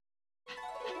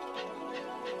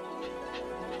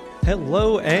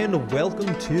Hello and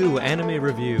welcome to Anime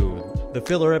Review, the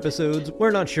filler episodes. We're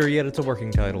not sure yet, it's a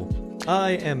working title.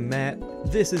 I am Matt,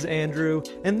 this is Andrew,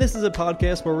 and this is a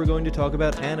podcast where we're going to talk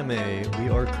about anime we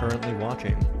are currently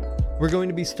watching. We're going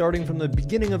to be starting from the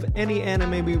beginning of any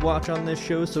anime we watch on this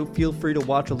show, so feel free to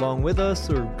watch along with us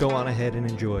or go on ahead and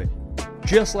enjoy.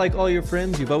 Just like all your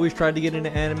friends, you've always tried to get into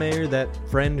anime, or that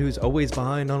friend who's always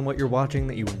behind on what you're watching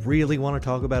that you really want to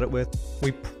talk about it with,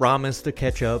 we promise to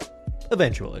catch up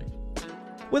eventually.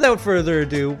 Without further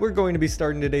ado, we're going to be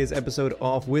starting today's episode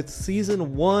off with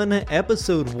Season 1,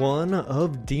 Episode 1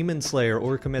 of Demon Slayer,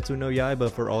 or Kimetsu no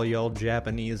Yaiba for all y'all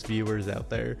Japanese viewers out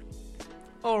there.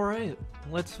 Alright,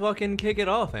 let's fucking kick it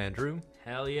off, Andrew.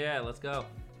 Hell yeah, let's go.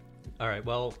 Alright,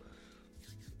 well,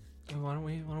 why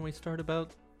don't we start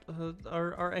about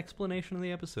our explanation of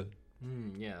the episode?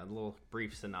 Yeah, a little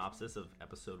brief synopsis of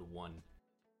Episode 1.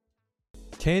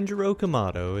 Tanjiro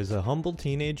Kamado is a humble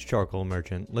teenage charcoal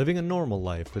merchant living a normal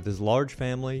life with his large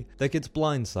family that gets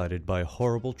blindsided by a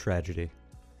horrible tragedy.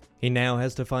 He now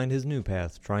has to find his new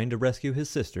path, trying to rescue his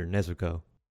sister, Nezuko.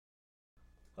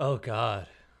 Oh god.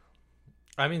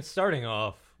 I mean, starting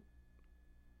off,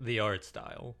 the art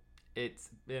style. It's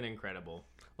been incredible.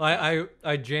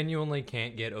 I genuinely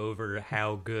can't get over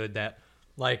how good that...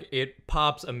 Like, it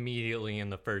pops immediately in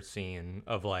the first scene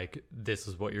of, like, this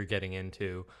is what you're getting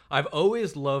into. I've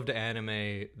always loved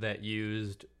anime that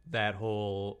used that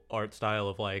whole art style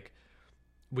of, like,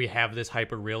 we have this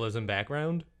hyper-realism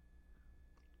background.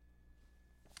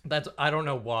 I don't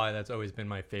know why, that's always been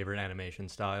my favorite animation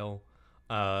style.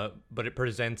 But it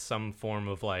presents some form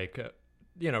of, like,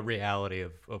 reality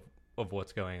of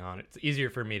what's going on. It's easier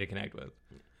for me to connect with.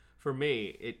 For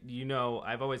me,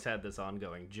 I've always had this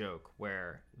ongoing joke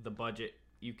where the budget,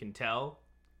 you can tell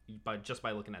just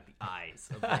by looking at the eyes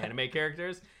of the anime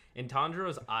characters. And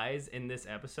Tanjiro's eyes in this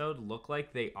episode look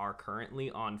like they are currently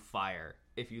on fire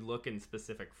if you look in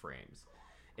specific frames.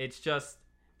 It's just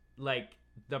like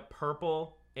the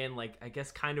purple and, like, I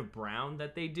guess kind of brown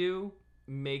that they do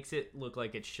makes it look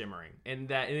like it's shimmering. And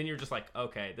then you're just like,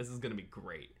 okay, this is going to be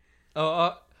great.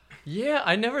 Yeah,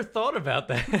 I never thought about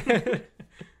that.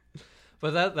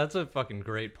 But that's a fucking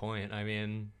great point. I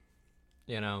mean,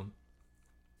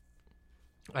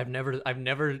 I've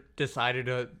never decided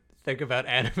to think about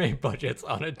anime budgets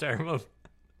on a term of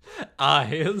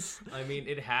eyes. I mean,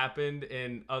 it happened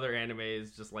in other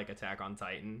animes, just like Attack on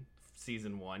Titan,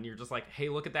 Season 1. You're just like, hey,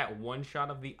 look at that one shot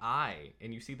of the eye,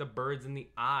 and you see the birds in the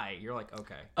eye. You're like,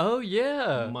 okay. Oh,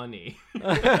 yeah. Money.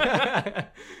 They're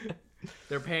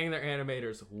paying their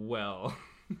animators well.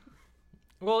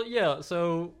 Well, yeah,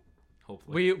 so...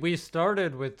 Hopefully. We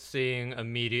started with seeing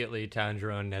immediately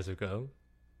Tanjiro and Nezuko.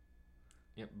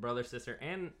 Yep, brother, sister,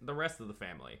 and the rest of the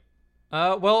family.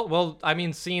 Well, I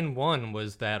mean, scene 1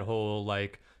 was that whole,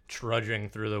 like, trudging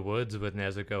through the woods with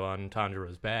Nezuko on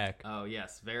Tanjiro's back. Oh,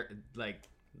 yes, very, like,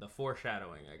 the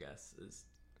foreshadowing, I guess, is...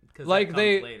 Because like, that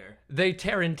comes later. They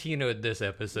Tarantino'd this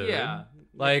episode. Yeah.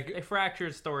 Like... They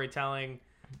fractured storytelling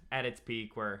at its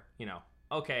peak where,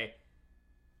 okay...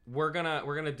 We're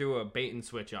gonna do a bait and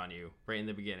switch on you right in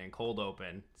the beginning, cold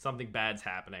open. Something bad's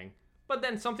happening, but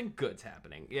then something good's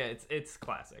happening. Yeah, it's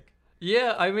classic.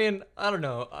 Yeah, I mean, I don't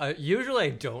know. Usually I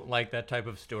don't like that type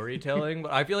of storytelling,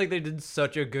 but I feel like they did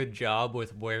such a good job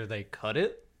with where they cut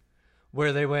it,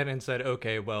 where they went and said,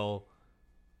 okay, well,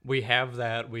 we have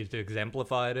that. We've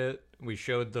exemplified it. We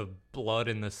showed the blood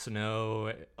in the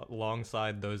snow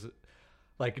alongside those,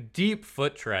 like, deep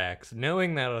foot tracks,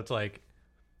 knowing that it's like,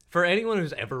 for anyone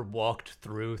who's ever walked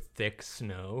through thick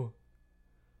snow,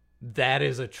 that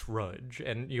is a trudge,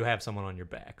 and you have someone on your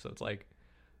back. So it's like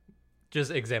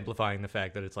just exemplifying the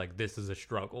fact that it's like this is a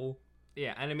struggle.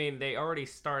 Yeah, and I mean they already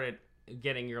started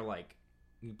getting your like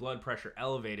blood pressure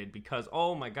elevated because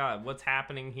oh my god, what's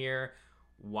happening here?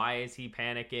 Why is he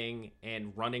panicking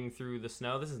and running through the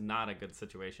snow? This is not a good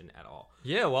situation at all.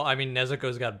 Yeah, well, I mean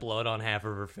Nezuko's got blood on half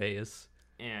of her face,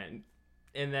 and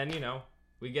then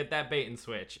we get that bait and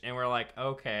switch, and we're like,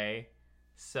 okay,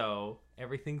 so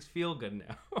everything's feel good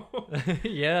now.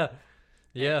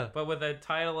 Yeah. But with a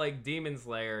title like Demon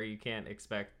Slayer, you can't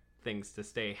expect things to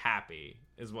stay happy,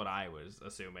 is what I was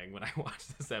assuming when I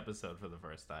watched this episode for the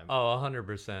first time. Oh,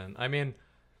 100%. I mean,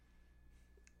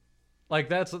 like,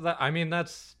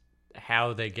 that's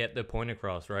how they get the point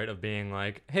across, right? Of being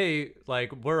like, hey,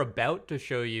 like, we're about to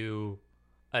show you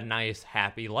a nice,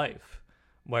 happy life.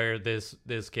 Where this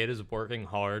kid is working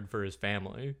hard for his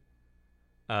family,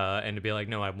 and to be like,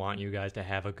 no, I want you guys to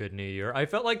have a good New Year. I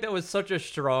felt like that was such a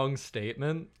strong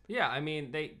statement. Yeah, I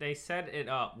mean, they set it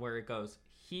up where it goes,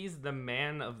 he's the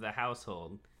man of the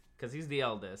household, because he's the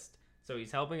eldest, so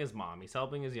he's helping his mom, he's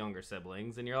helping his younger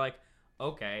siblings, and you're like,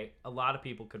 okay, a lot of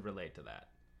people could relate to that.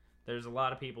 There's a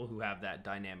lot of people who have that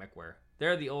dynamic where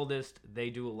they're the oldest, they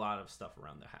do a lot of stuff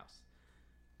around the house.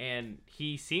 And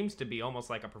he seems to be almost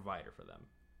like a provider for them.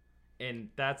 And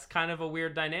that's kind of a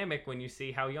weird dynamic when you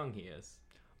see how young he is.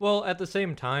 Well, at the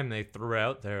same time, they threw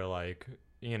out there, like,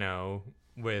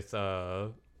 with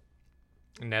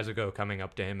Nezuko coming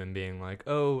up to him and being like,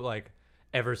 oh, like,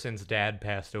 ever since Dad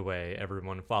passed away,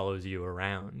 everyone follows you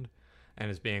around.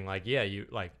 And it's being like, yeah,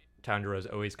 Tanjiro's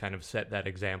always kind of set that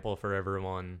example for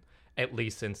everyone, at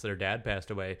least since their dad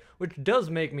passed away, which does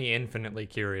make me infinitely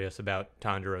curious about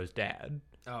Tanjiro's dad.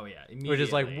 Oh, yeah, immediately. Which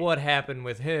is like, what happened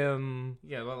with him?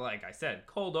 Yeah, well, like I said,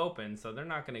 cold open, so they're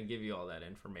not going to give you all that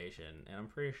information, and I'm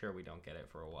pretty sure we don't get it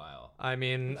for a while. I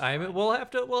mean, we'll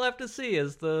have to see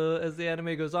as the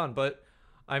anime goes on, but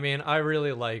I mean, I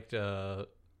really liked the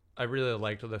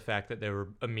fact that they were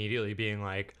immediately being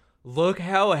like, look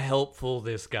how helpful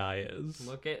this guy is.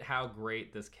 Look at how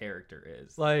great this character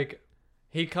is. Like,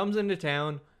 he comes into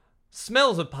town,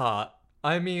 smells a pot.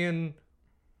 I mean,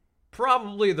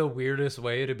 probably the weirdest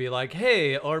way to be like,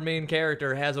 hey, our main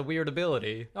character has a weird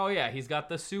ability. Oh, yeah, he's got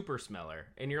the super smeller.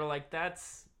 And you're like,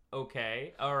 that's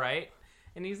okay, all right.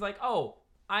 And he's like, oh,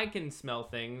 I can smell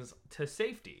things to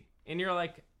safety. And you're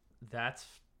like, that's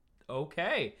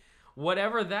okay.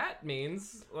 Whatever that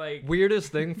means, like...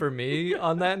 Weirdest thing for me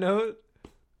on that note,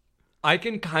 I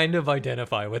can kind of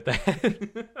identify with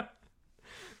that.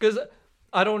 Because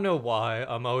I don't know why,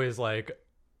 I'm always like,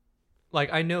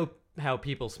 I know how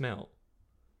people smell.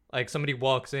 Like, somebody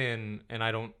walks in and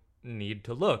I don't need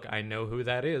to look. I know who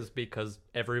that is because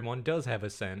everyone does have a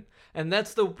scent. And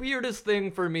that's the weirdest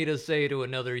thing for me to say to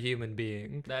another human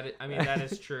being. That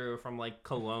is true, from like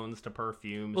colognes to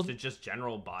perfumes to just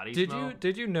general body smell.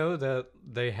 Did you know that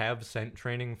they have scent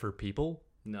training for people?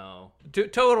 No.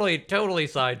 Totally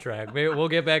sidetracked. Maybe we'll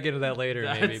get back into that later.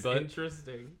 That's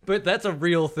interesting. But that's a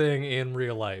real thing in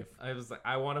real life. I was like,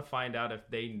 I want to find out if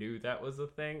they knew that was a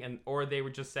thing, or they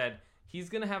would just said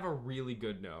he's gonna have a really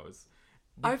good nose.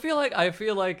 I feel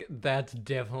like that's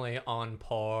definitely on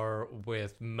par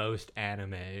with most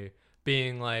anime,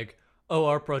 being like, oh,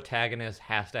 our protagonist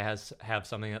has to have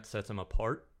something that sets him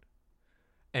apart,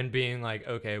 and being like,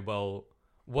 okay, well,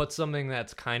 what's something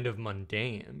that's kind of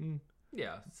mundane?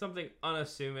 Yeah, something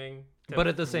unassuming to but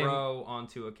at the throw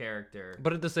onto a character.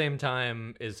 But at the same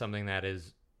time, is something that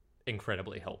is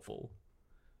incredibly helpful.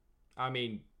 I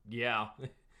mean, yeah,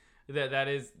 that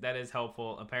is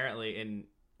helpful. Apparently, in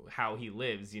how he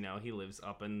lives, he lives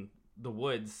up in the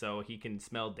woods, so he can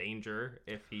smell danger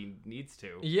if he needs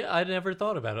to. Yeah, I never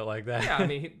thought about it like that. Yeah, I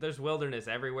mean, there's wilderness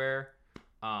everywhere.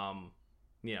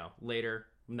 Later,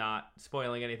 not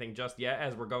spoiling anything just yet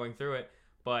as we're going through it.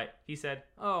 But he said,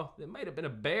 "Oh, it might have been a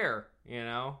bear."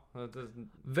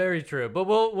 Very true. But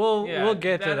we'll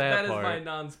get to that part. That is my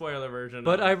non-spoiler version.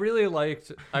 But I really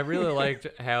liked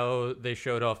how they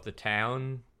showed off the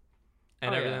town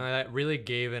and everything like that. Really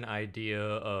gave an idea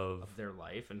of their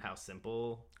life and how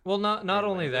simple. Well, not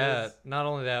only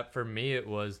that. For me, it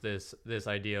was this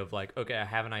idea of like, okay, I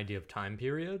have an idea of time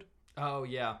period. Oh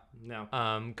yeah, no.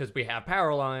 Because we have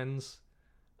power lines.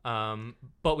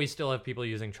 But we still have people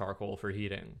using charcoal for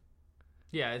heating.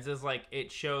 Yeah, it's just like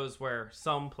it shows where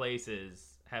some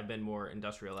places have been more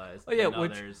industrialized than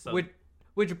others.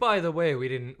 Which, by the way,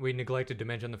 we neglected to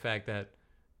mention the fact that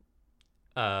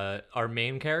our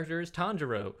main character is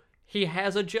Tanjiro. He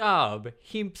has a job.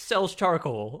 He sells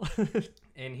charcoal,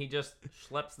 and he just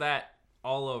schleps that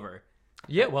all over.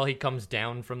 Yeah, well, he comes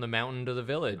down from the mountain to the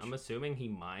village. I'm assuming he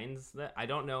mines that. I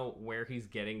don't know where he's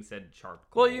getting said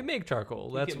charcoal. Well, you make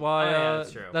charcoal. That's why.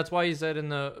 That's true. That's why he said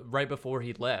right before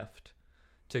he left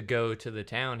to go to the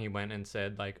town, he went and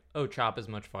said like, "Oh, chop as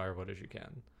much firewood as you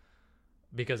can,"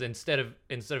 because instead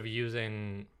of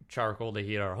using charcoal to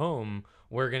heat our home,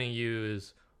 we're gonna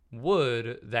use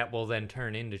wood that will then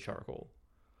turn into charcoal.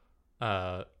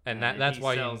 And that's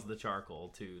why he sells the charcoal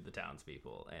to the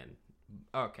townspeople and.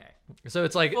 Okay, so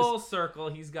it's like full circle.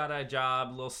 He's got a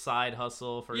job, little side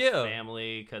hustle for his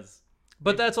family,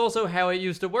 But that's also how it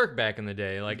used to work back in the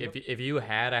day. Like if you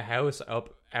had a house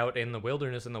out in the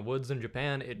wilderness in the woods in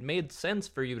Japan, it made sense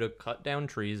for you to cut down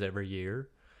trees every year,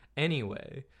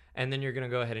 anyway. And then you're gonna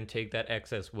go ahead and take that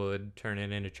excess wood, turn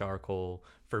it into charcoal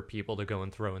for people to go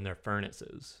and throw in their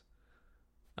furnaces,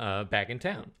 back in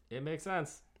town. It makes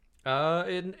sense.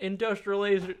 The industrial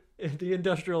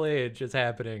age is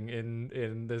happening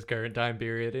in this current time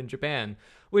period in Japan,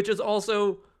 which is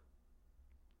also,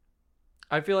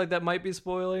 I feel like that might be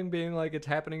spoiling, being like it's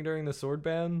happening during the sword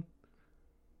ban.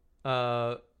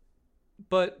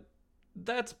 But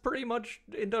that's pretty much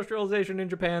industrialization in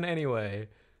Japan anyway.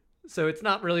 So it's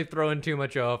not really throwing too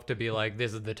much off to be like,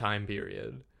 this is the time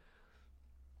period.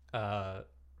 That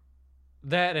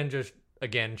and just,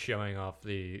 again, showing off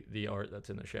the art that's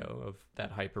in the show of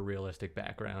that hyper-realistic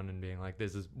background and being like,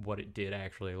 this is what it did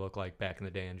actually look like back in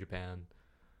the day in Japan,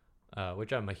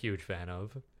 which I'm a huge fan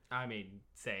of. I mean,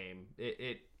 same.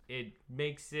 It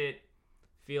makes it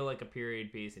feel like a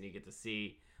period piece, and you get to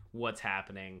see what's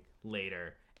happening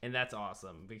later, and that's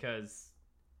awesome because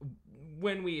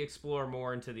when we explore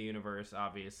more into the universe,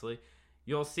 obviously,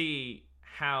 you'll see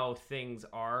how things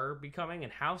are becoming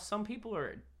and how some people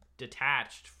are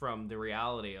detached from the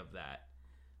reality of that.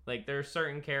 Like, there are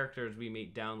certain characters we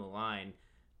meet down the line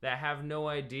that have no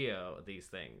idea these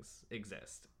things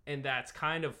exist, and that's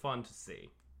kind of fun to see.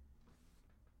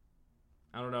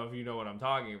 I don't know if you know what I'm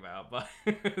talking about, but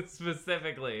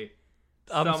specifically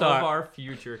some of our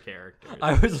future characters.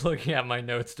 I was looking at my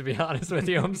notes, to be honest with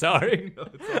you. I'm sorry. No,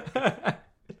 it's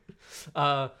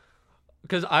okay.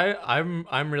 Because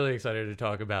I'm really excited to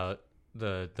talk about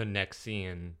the next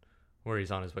scene where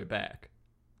he's on his way back.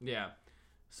 Yeah.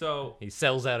 So he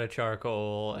sells out a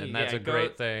charcoal, and that's a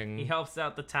great thing. He helps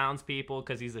out the townspeople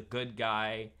because he's a good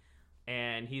guy,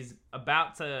 and he's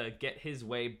about to get his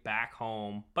way back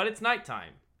home, but it's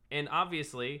nighttime, and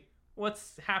obviously, what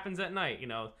happens at night? You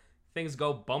know, things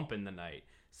go bump in the night.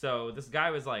 So this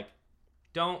guy was like,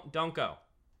 "Don't go.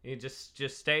 You just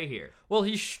stay here." Well,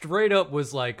 he straight up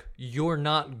was like, "You're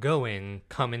not going.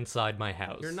 Come inside my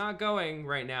house. You're not going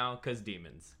right now because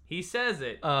demons." He says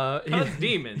it because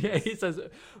demons. Yeah, he says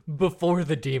before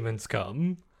the demons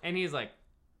come. And he's like,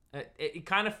 it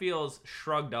kind of feels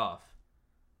shrugged off,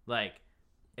 like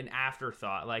an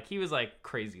afterthought. Like he was like,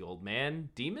 "Crazy old man,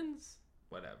 demons,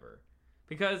 whatever."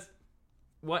 Because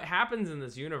what happens in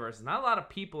this universe, not a lot of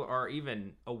people are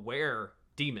even aware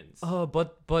demons.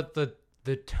 But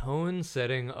the tone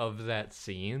setting of that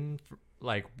scene,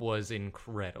 like, was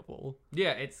incredible.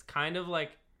 Yeah, it's kind of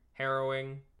like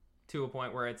harrowing to a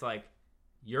point where it's like,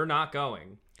 you're not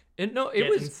going. And no,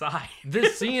 Get inside. the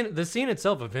scene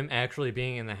itself of him actually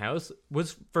being in the house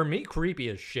was, for me, creepy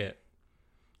as shit.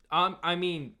 I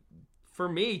mean, for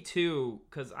me too,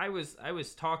 because I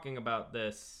was talking about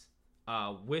this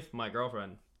with my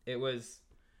girlfriend. It was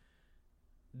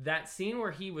that scene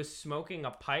where he was smoking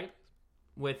a pipe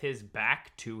with his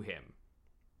back to him.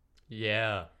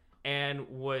 Yeah. And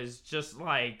was just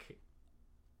like,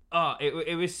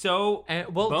 it was so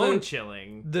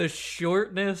bone-chilling. The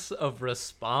shortness of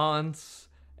response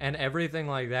and everything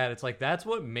like that, it's like, that's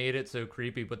what made it so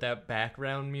creepy, but that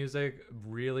background music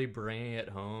really bringing it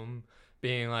home,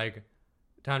 being like,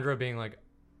 Tanjiro being like,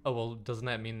 "Oh, well, doesn't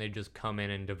that mean they just come in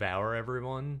and devour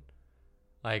everyone?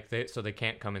 Like, so they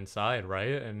can't come inside,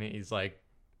 right?" And he's like,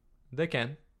 "They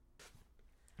can."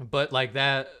 But like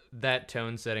that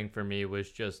tone setting for me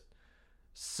was just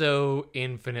so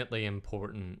infinitely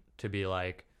important to be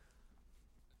like,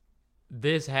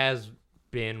 this has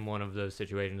been one of those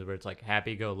situations where it's like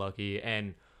happy-go-lucky,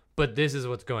 but this is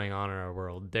what's going on in our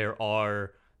world. There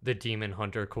are the demon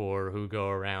hunter corps who go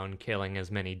around killing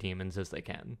as many demons as they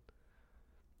can.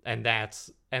 And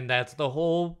that's the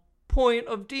whole point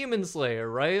of Demon Slayer,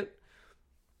 right?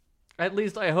 At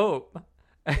least I hope.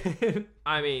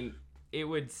 I mean, it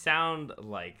would sound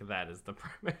like that is the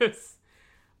premise.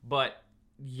 But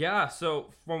yeah, so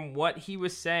from what he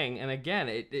was saying, and again,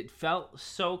 it felt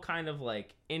so kind of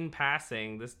like in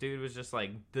passing, this dude was just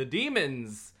like, "The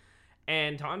demons."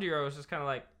 And Tanjiro was just kind of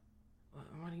like,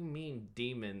 "What do you mean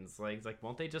demons? Like, it's like,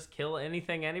 won't they just kill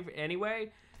anything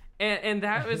anyway?" And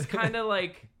that was kind of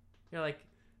like, you're like,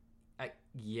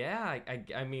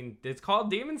 I mean, it's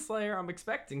called Demon Slayer. I'm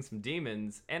expecting some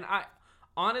demons. And I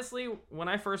honestly, when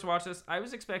I first watched this, I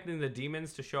was expecting the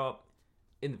demons to show up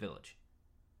in the village.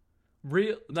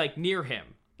 Like near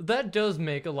him. That does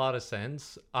make a lot of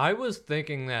sense. I was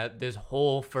thinking that this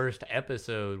whole first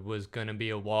episode was going to be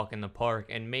a walk in the park,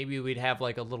 and maybe we'd have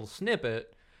like a little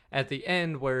snippet at the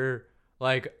end where,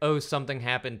 like, oh, something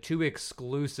happened to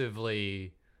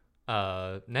exclusively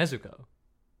Nezuko.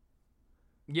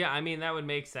 Yeah, I mean, that would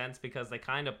make sense because they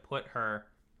kind of put her,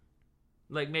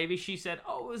 like, maybe she said,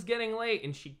 "Oh, it was getting late,"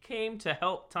 and she came to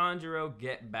help Tanjiro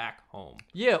get back home.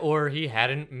 Yeah, or he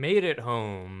hadn't made it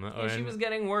home. And she was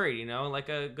getting worried, you know, like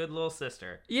a good little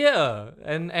sister. Yeah,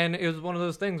 and it was one of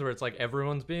those things where it's like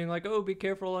everyone's being like, "Oh, be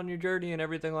careful on your journey," and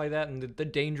everything like that, and the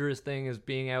dangerous thing is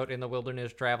being out in the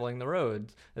wilderness traveling the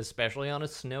roads, especially on a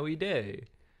snowy day.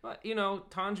 But, you know,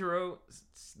 Tanjiro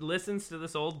listens to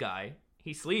this old guy.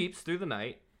 He sleeps through the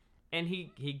night, and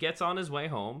he gets on his way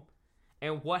home.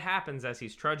 And what happens as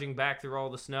he's trudging back through all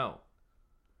the snow?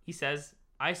 He says,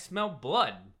 "I smell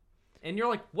blood." And you're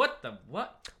like, what the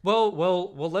what?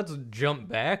 Well, let's jump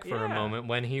back for a Yeah. moment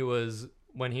when he was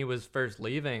first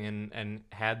leaving and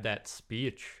had that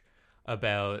speech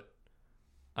about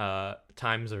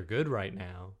times are good right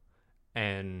now,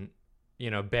 and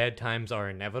bad times are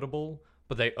inevitable,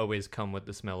 but they always come with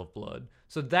the smell of blood.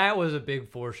 So that was a big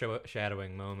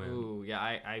foreshadowing moment. Ooh, yeah,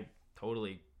 I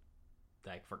totally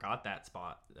forgot that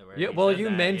spot. Where Yeah, he well, said you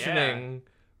that.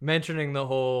 mentioning the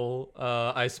whole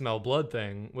I smell blood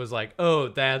thing was like, oh,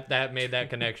 that made that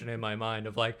connection in my mind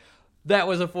of like, that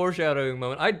was a foreshadowing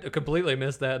moment. I completely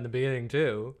missed that in the beginning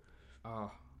too.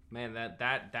 Oh man,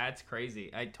 that's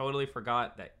crazy. I totally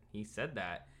forgot that he said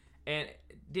that. And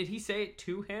did he say it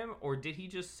to him, or did he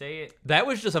just say it That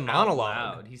was just a out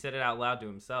monologue. loud? He said it out loud to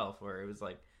himself, where it was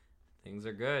like, things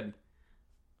are good.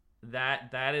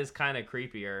 That is kind of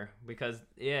creepier because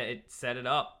it set it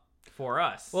up for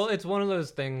us. Well, it's one of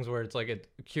those things where it's like a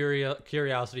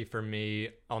curiosity for me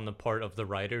on the part of the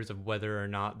writers of whether or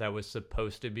not that was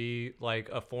supposed to be like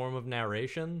a form of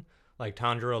narration, like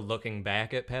Tanjiro looking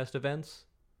back at past events.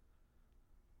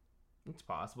 It's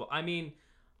possible. I mean,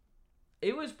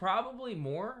 it was probably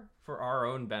more for our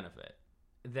own benefit.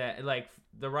 That like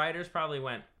the writers probably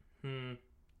went,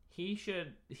 he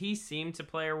seemed to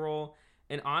play a role,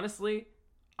 and honestly,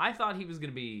 I thought he was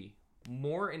going to be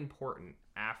more important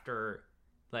after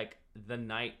like the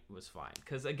night was fine,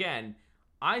 because again,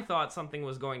 I thought something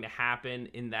was going to happen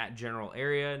in that general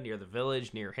area near the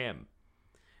village near him.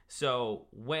 So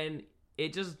when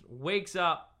it just wakes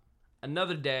up,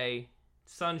 another day,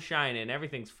 sun's shining,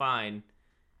 everything's fine,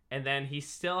 and then he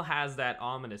still has that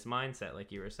ominous mindset,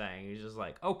 like you were saying. He's just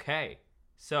like, okay,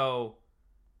 so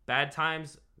bad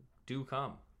times do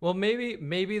come. Well,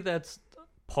 maybe that's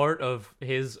part of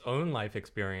his own life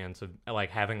experience of like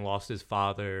having lost his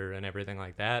father and everything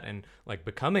like that, and like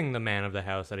becoming the man of the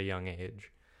house at a young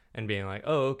age and being like,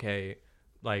 oh, okay,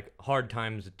 like hard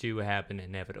times do happen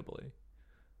inevitably,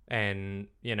 and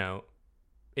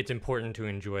it's important to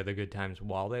enjoy the good times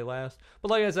while they last.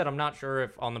 But like I said, I'm not sure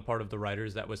if on the part of the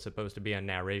writers that was supposed to be a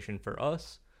narration for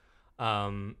us,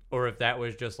 or if that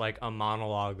was just like a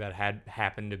monologue that had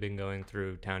happened to been going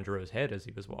through Tanjiro's head as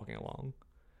he was walking along.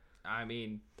 I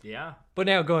mean, yeah. But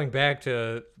now going back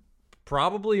to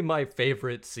probably my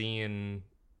favorite scene,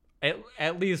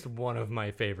 at least one of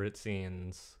my favorite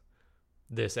scenes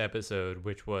this episode,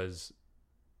 which was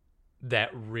that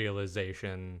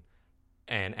realization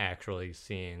and actually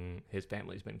seeing his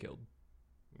family's been killed.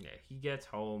 Yeah, he gets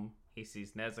home, he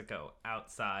sees Nezuko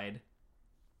outside,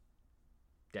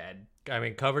 dead. I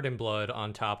mean, covered in blood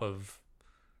on top of...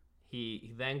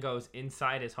 He then goes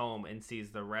inside his home and sees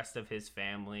the rest of his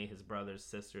family, his brothers,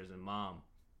 sisters, and mom,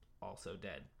 also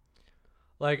dead.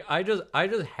 Like, I just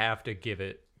have to give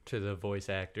it to the voice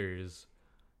actors,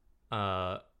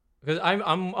 because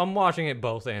I'm watching it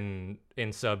both in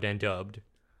subbed and dubbed.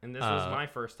 And this was my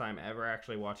first time ever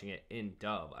actually watching it in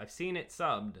dub. I've seen it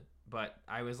subbed, but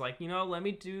I was like, let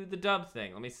me do the dub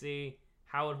thing. Let me see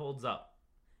how it holds up.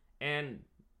 And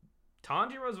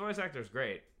Tanjiro's voice actor is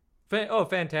great.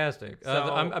 Fantastic.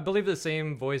 So, I believe the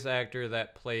same voice actor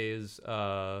that plays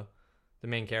the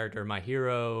main character, my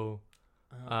hero.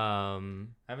 I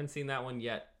haven't seen that one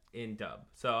yet in dub,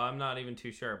 so I'm not even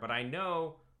too sure. But I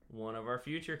know one of our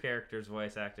future characters'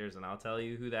 voice actors, and I'll tell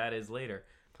you who that is later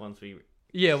once we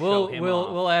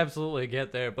we'll absolutely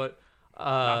get there. But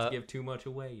not to give too much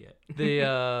away yet.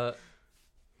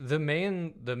 the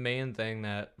main thing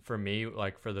that for me,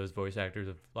 like for those voice actors,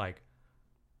 of like,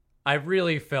 I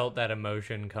really felt that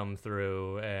emotion come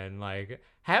through, and like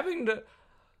having to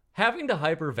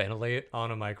hyperventilate on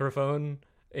a microphone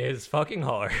is fucking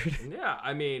hard. Yeah,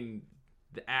 I mean,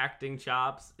 the acting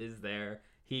chops is there.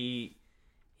 He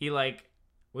like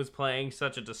was playing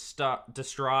such a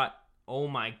distraught, oh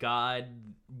my god,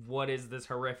 what is this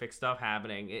horrific stuff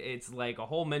happening? It's like a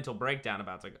whole mental breakdown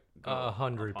about to go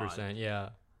 100%, yeah.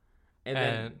 And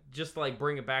then just like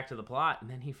bring it back to the plot, and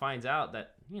then he finds out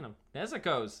that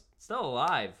Nezuko's still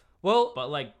alive. Well,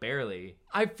 but like barely.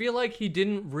 I feel like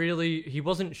he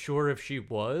wasn't sure if she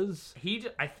was.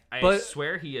 I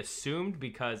swear he assumed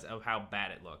because of how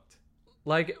bad it looked.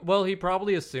 Like, well, he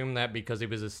probably assumed that because he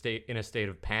was in a state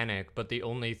of panic, but the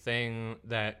only thing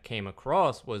that came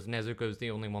across was Nezuko's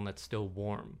the only one that's still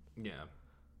warm. Yeah.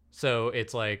 So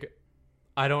it's like,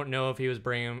 I don't know if he was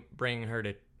bringing her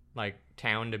to like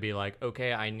town to be like,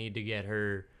 okay, I need to get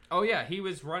her. Oh yeah, he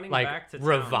was running like, back to town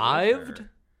revived.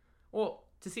 Well,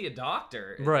 to see a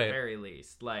doctor at right. the very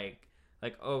least. Like,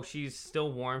 oh, she's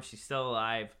still warm, she's still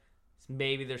alive.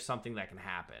 Maybe there's something that can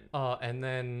happen.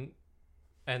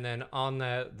 And then on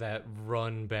that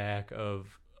run back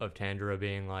of of Tanjiro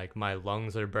being like, my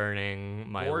lungs are burning,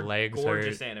 my Gor- legs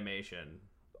gorgeous hurt. animation.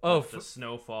 Oh, With the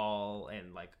snowfall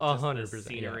and like just 100%, the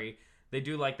scenery. yeah. They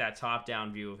do like that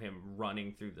top-down view of him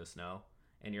running through the snow,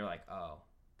 and you're like, oh,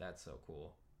 that's so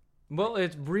cool. Well,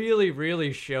 it's really,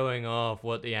 really showing off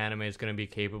what the anime is going to be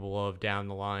capable of down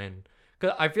the line.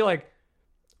 Because I feel like,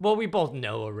 well, we both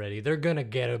know already, they're going to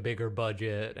get a bigger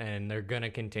budget, and they're going to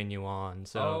continue on,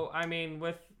 so... Oh, I mean,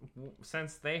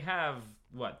 since they have,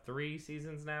 3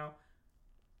 seasons now,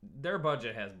 their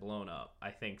budget has blown up, I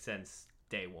think, since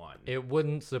day one. It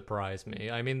wouldn't surprise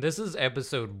me. I mean, this is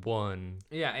episode 1.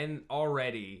 Yeah, and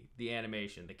already the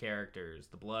animation, the characters,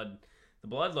 the blood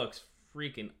looks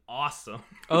freaking awesome.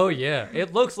 Oh yeah,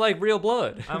 it looks like real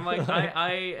blood. I'm like,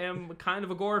 I am kind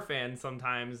of a gore fan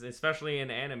sometimes, especially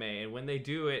in anime, and when they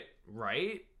do it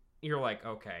right, you're like,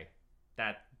 okay,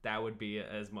 that would be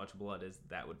as much blood as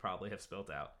that would probably have spilt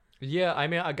out. Yeah, I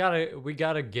mean, we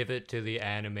gotta give it to the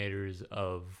animators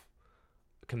of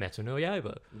Kimetsu no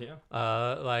Yaiba. Yeah.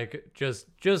 Like just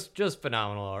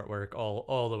phenomenal artwork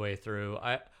all the way through.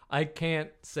 I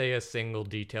can't say a single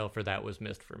detail for that was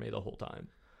missed for me the whole time.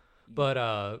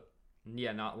 But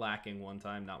yeah, not lacking one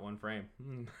time, not one frame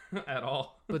at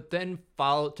all. But then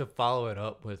follow it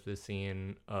up with the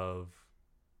scene of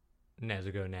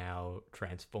Nezuko now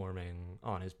transforming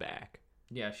on his back.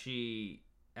 Yeah, she,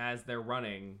 as they're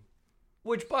running,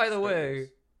 which, by the way,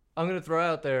 I'm gonna throw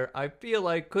out there, I feel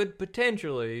like could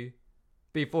potentially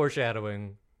be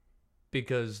foreshadowing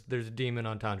because there's a demon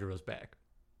on Tanjiro's back.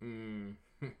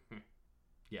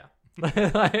 Yeah.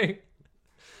 Like,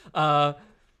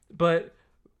 but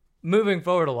moving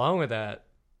forward along with that,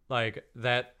 like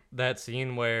that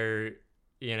scene where,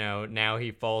 you know, now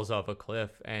he falls off a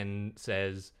cliff and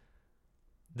says,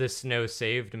 "The snow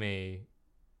saved me,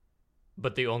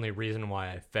 but the only reason why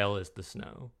I fell is the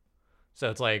snow." So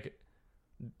it's like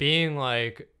being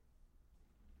like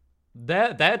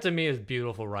that to me is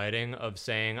beautiful writing of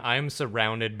saying I'm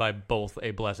surrounded by both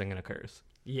a blessing and a curse.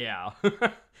 Yeah.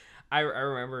 I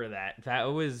remember that. That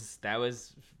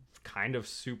was kind of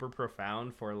super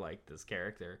profound for like this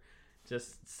character.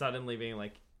 Just suddenly being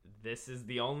like, this is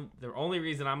the only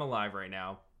reason I'm alive right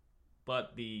now,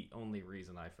 but the only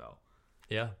reason I fell.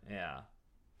 Yeah. Yeah.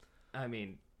 I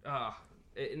mean,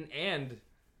 and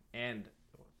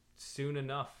soon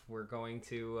enough we're going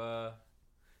to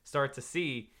start to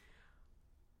see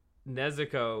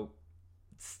Nezuko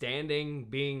standing,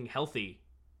 being healthy.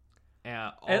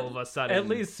 All of a sudden, at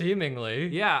least seemingly.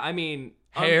 Yeah, I mean,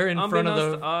 hair in front of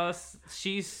the to us,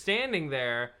 she's standing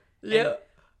there. Yeah. And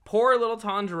poor little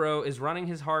Tanjiro is running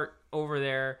his heart over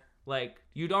there. Like,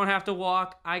 you don't have to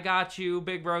walk. I got you.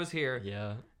 Big bro's here.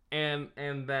 Yeah. And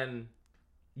then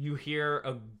you hear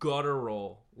a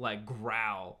guttural like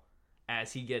growl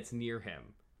as he gets near him.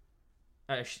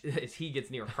 As he gets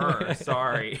near her.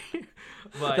 Sorry.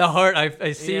 But the heart,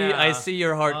 I see. Yeah. I see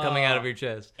your heart coming out of your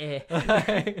chest.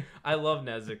 I love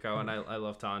Nezuko and I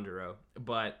love Tanjiro,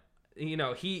 but you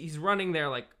know he's running there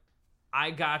like,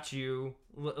 I got you,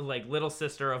 like little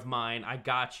sister of mine, I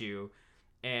got you,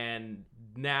 and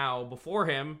now before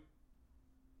him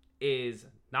is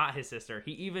not his sister.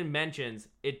 He even mentions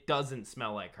it doesn't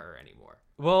smell like her anymore.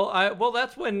 Well,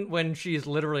 that's when she's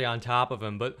literally on top of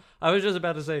him. But I was just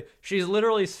about to say she's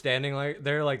literally standing like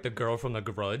there, like the girl from The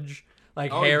Grudge,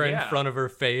 like hair in front of her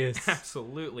face.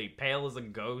 Absolutely, pale as a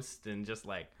ghost, and just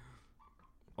like,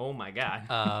 oh my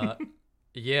god.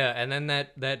 Yeah, and then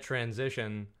that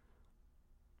transition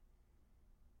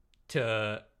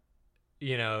to,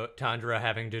 you know, Tanjiro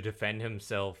having to defend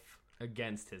himself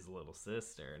against his little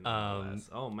sister.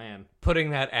 Oh man, putting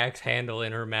that axe handle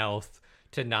in her mouth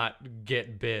to not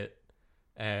get bit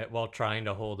while trying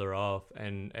to hold her off,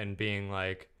 and being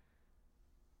like,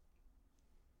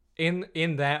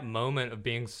 in that moment of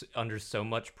being under so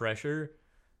much pressure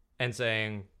and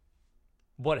saying,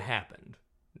 what happened?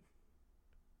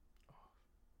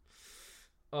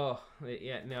 Oh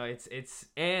yeah, no, it's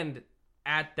and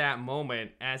at that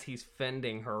moment as he's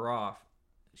fending her off,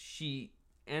 she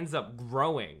ends up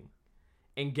growing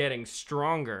and getting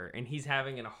stronger, and he's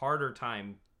having a harder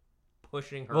time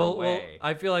pushing her away. Well,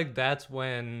 I feel like that's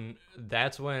when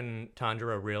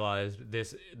Tanjiro realized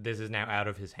this is now out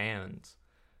of his hands,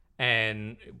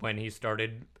 and when he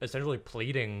started essentially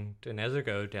pleading to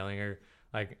Nezuko, telling her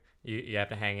like, you have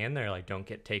to hang in there, like, don't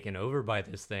get taken over by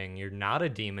this thing. You're not a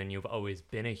demon. You've always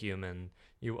been a human.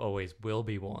 You always will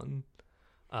be one.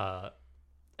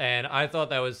 And I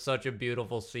thought that was such a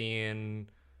beautiful scene,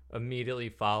 immediately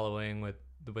following with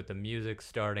the music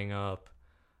starting up,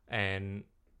 and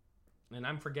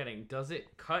I'm forgetting, does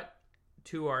it cut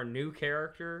to our new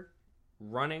character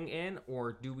running in,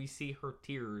 or do we see her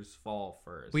tears fall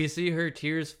first? We see her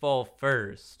tears fall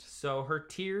first. So her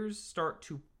tears start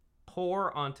to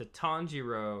pour onto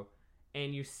Tanjiro,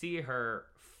 and you see her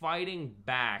fighting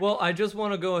back. Well, I just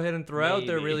want to go ahead and throw out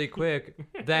there really quick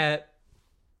that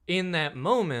in that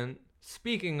moment,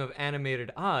 speaking of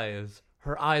animated eyes,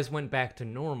 her eyes went back to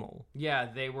normal.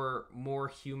 Yeah, they were more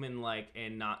human-like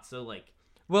and not so, like...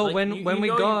 Well, like, when we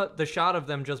got the shot of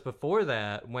them just before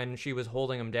that, when she was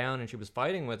holding him down and she was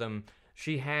fighting with him,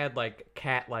 she had, like,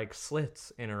 cat-like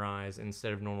slits in her eyes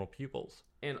instead of normal pupils.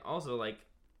 And also, like,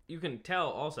 you can tell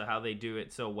also how they do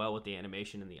it so well with the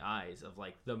animation in the eyes of,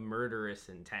 like, the murderous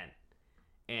intent.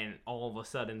 And all of a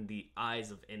sudden, the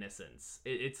eyes of innocence.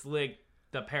 It's, like,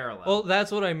 the parallel. Well, that's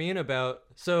what I mean about...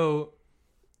 So,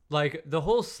 like, the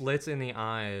whole slits in the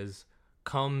eyes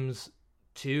comes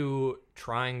to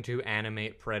trying to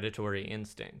animate predatory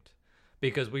instinct.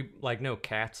 Because we, like, know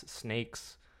cats,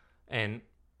 snakes, and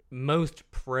most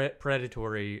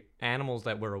predatory animals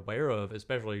that we're aware of,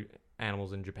 especially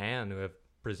animals in Japan who have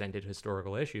presented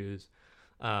historical issues,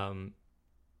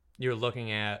 you're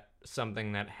looking at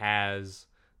something that has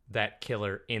that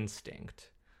killer instinct.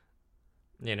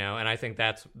 You know, and I think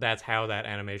that's how that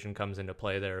animation comes into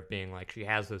play there, of being like, she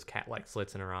has those cat-like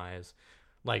slits in her eyes.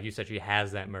 Like you said, she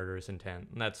has that murderous intent.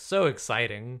 And that's so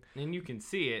exciting. And you can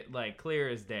see it, like, clear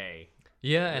as day.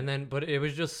 Yeah, and then, but it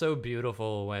was just so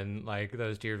beautiful when, like,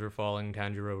 those tears were falling,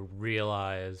 Tanjiro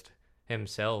realized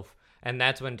himself. And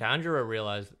that's when Tanjiro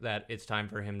realized that it's time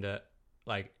for him to,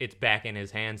 like, it's back in his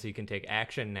hands, so he can take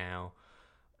action now.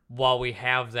 While we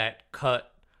have that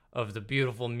cut of the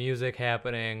beautiful music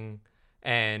happening,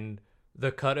 and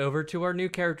the cut over to our new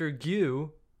character, Kyou.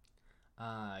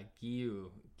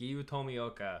 Kyou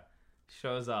Tomioka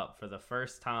shows up for the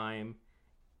first time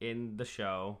in the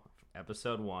show,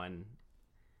 episode 1.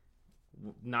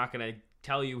 Not gonna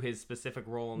tell you his specific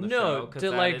role in the show, because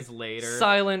that is later.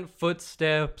 Silent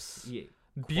footsteps, Yeah,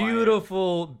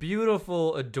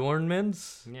 beautiful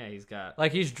adornments. Yeah, he's got...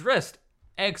 Like, he's dressed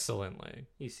excellently.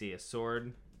 You see a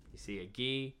sword, you see a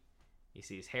gi, you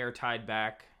see his hair tied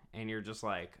back, and you're just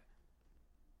like,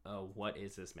 oh, what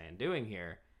is this man doing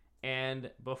here? And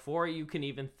before you can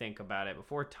even think about it,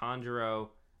 before Tanjiro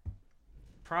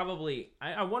probably...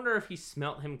 I wonder if he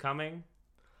smelt him coming.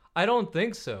 I don't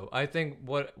think so. I think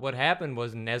what happened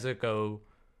was Nezuko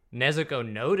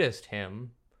noticed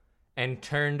him and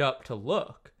turned up to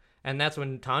look. And that's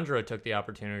when Tanjiro took the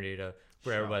opportunity to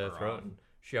grab her by the throat and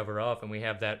shove her off. And we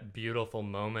have that beautiful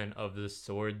moment of the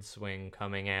sword swing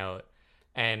coming out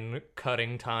and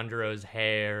cutting Tanjiro's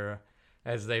hair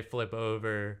as they flip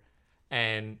over.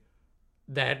 And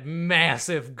that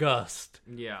massive gust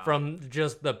from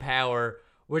just the power,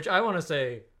 which I want to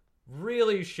say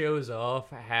really shows off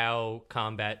how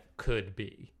combat could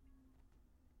be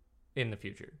in the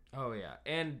future. Oh, yeah.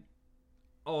 And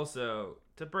also,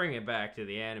 to bring it back to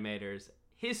the animators,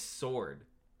 his sword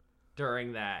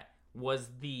during that was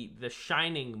the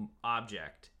shining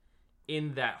object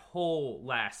in that whole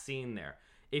last scene there.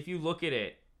 If you look at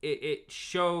it, it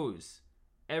shows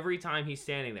every time he's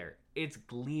standing there, it's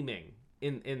gleaming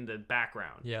in the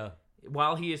background. Yeah.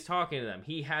 While he is talking to them,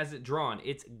 he has it drawn.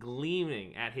 It's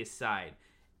gleaming at his side.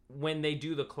 When they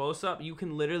do the close-up, you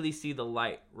can literally see the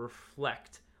light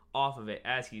reflect off of it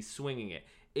as he's swinging it.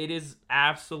 It is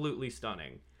absolutely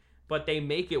stunning. But they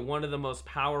make it one of the most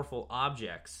powerful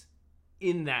objects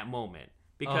in that moment.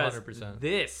 Because 100%.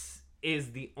 This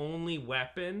is the only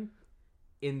weapon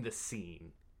in the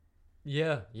scene.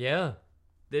 Yeah.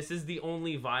 This is the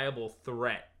only viable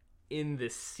threat in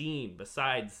this scene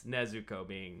besides Nezuko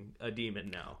being a demon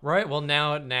now. Right. Well,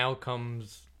 now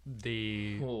comes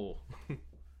the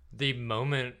the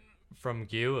moment from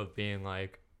Kyou of being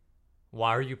like,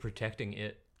 why are you protecting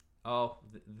it? Oh,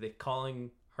 the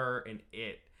calling her an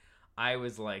it. I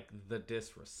was like, the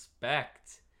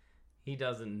disrespect. He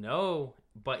doesn't know,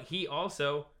 but he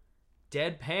also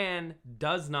deadpan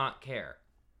does not care.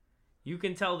 You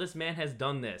can tell this man has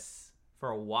done this for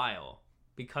a while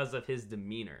because of his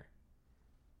demeanor.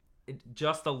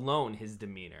 Just alone his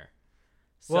demeanor.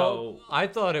 So, well, I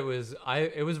thought it was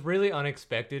really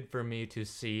unexpected for me to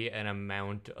see an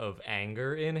amount of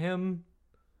anger in him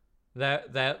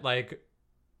that like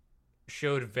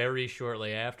showed very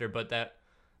shortly after, but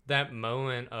that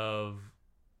moment of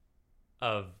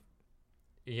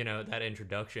you know, that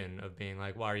introduction of being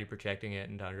like, why are you protecting it?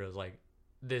 And Tanjiro's like,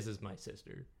 this is my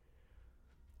sister.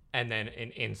 And then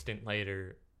an instant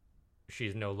later,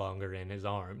 she's no longer in his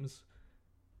arms.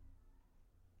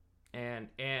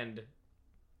 And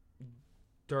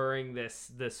during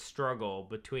this struggle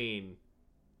between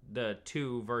the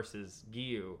two versus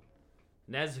Kyou,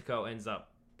 Nezuko ends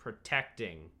up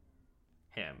protecting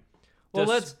him.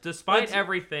 Well, despite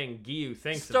everything Kyou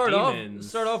thinks of demons.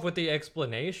 Start off with the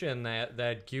explanation that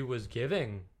Kyou was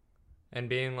giving, and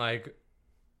being like,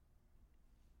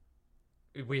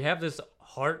 we have this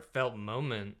heartfelt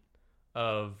moment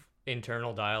of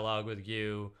internal dialogue with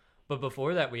Kyou, but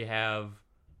before that we have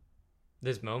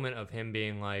this moment of him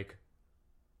being like,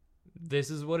 this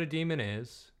is what a demon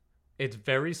is. It's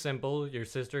very simple. Your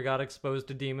sister got exposed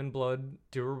to demon blood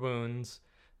to her wounds,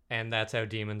 and that's how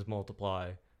demons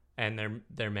multiply. And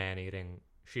they're man-eating.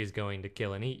 She's going to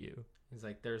kill and eat you. He's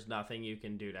like, there's nothing you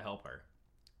can do to help her.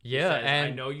 Yeah, He says, and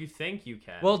I know you think you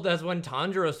can. well, that's when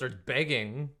Tanjiro starts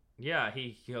begging. Yeah,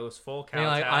 he goes full Being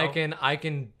kowtow.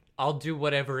 like, I'll do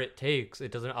whatever it takes.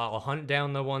 It doesn't. I'll hunt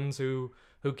down the ones who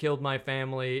killed my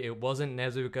family. It wasn't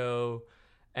Nezuko,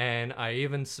 and I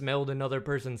even smelled another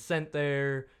person's scent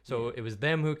there. So it was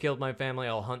them who killed my family.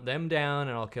 I'll hunt them down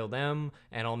and I'll kill them,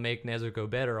 and I'll make Nezuko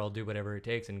better. I'll do whatever it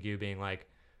takes. And Kyou being like,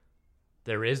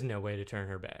 there is no way to turn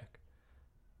her back.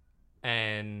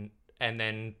 And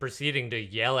then proceeding to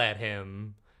yell at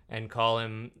him and call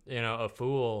him, a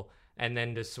fool, and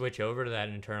then to switch over to that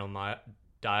internal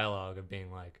dialogue of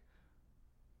being like,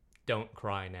 don't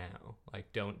cry now.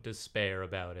 Like, don't despair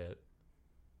about it.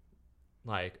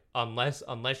 Like, unless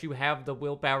you have the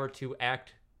willpower to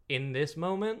act in this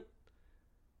moment,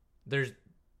 there's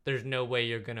no way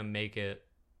you're going to make it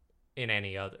in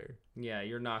any other. Yeah,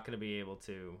 you're not going to be able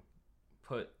to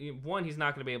he's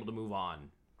not going to be able to move on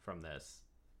from this.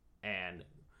 And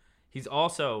he's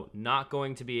also not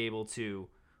going to be able to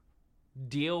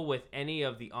deal with any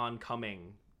of the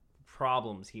oncoming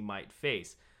problems he might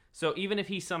face. So even if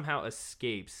he somehow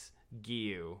escapes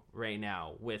Kyou right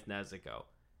now with Nezuko,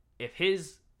 if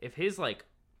his like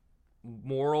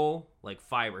moral like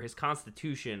fiber, his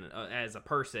constitution as a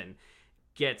person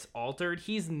gets altered,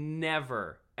 he's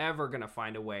never ever going to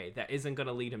find a way that isn't going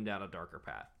to lead him down a darker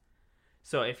path.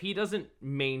 So if he doesn't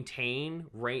maintain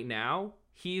right now,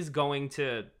 he's going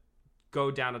to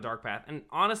go down a dark path. And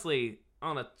honestly,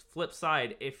 on a flip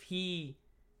side, if he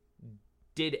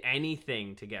did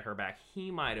anything to get her back, he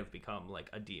might have become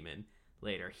like a demon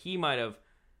later. He might have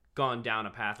gone down a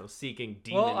path of seeking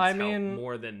demons help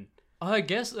more than I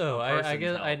guess so. I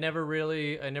guess help. I never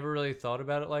really thought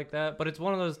about it like that. But it's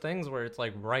one of those things where it's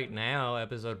like right now,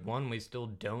 episode 1, we still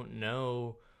don't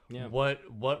know what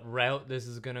route this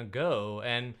is gonna go,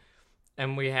 and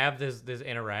we have this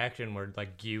interaction where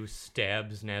like Kyou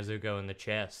stabs Nezuko in the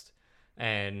chest,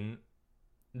 and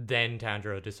then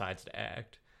Tanjiro decides to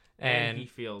act, and he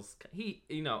feels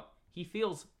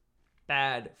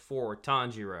bad for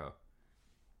Tanjiro,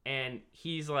 and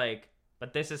he's like,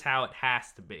 but this is how it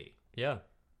has to be. Yeah,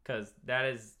 because that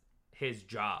is his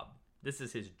job. This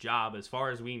is his job as far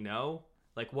as we know.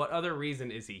 Like, what other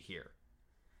reason is he here?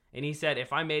 And he said,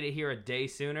 if I made it here a day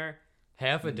sooner,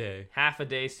 half a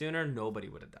day sooner, nobody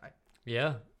would have died.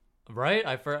 Yeah, right.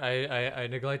 I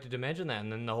neglected to mention that,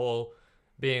 and then the whole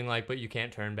being like, but you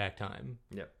can't turn back time.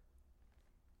 Yep.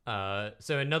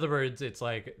 So in other words, it's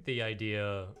like the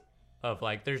idea of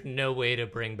like, there's no way to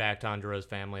bring back Tanjiro's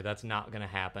family. That's not gonna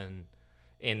happen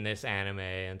in this anime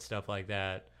and stuff like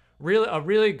that. Really, a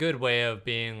really good way of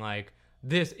being like,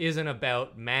 this isn't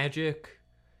about magic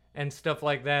and stuff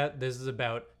like that. This is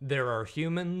about, there are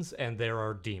humans and there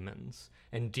are demons,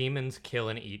 and demons kill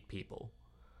and eat people.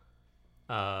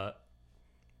 And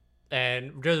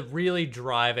just really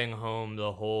driving home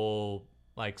the whole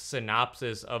like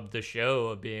synopsis of the show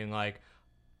of being like,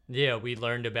 yeah, we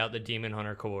learned about the Demon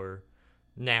Hunter Corps.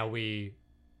 Now we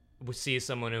see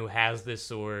someone who has this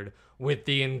sword with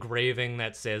the engraving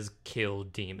that says "kill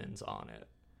demons" on it.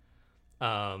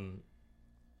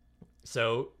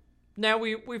 So now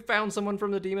we found someone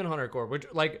from the Demon Hunter Corps, which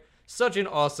like such an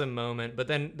awesome moment. But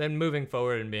then moving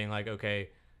forward and being like, okay,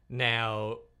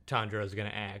 now Tanjiro's gonna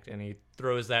act, and he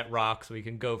throws that rock so we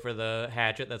can go for the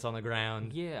hatchet that's on the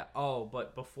ground. Yeah. Oh,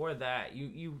 but before that,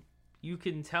 you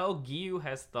can tell Kyou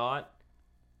has thought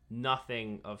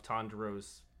nothing of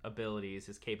Tanjiro's abilities,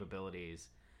 his capabilities.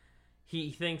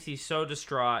 He thinks he's so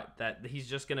distraught that he's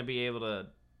just gonna be able to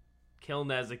kill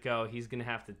Nezuko. He's gonna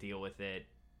have to deal with it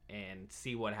and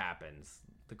see what happens.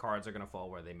 The cards are gonna fall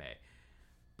where they may.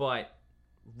 But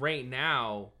right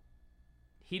now,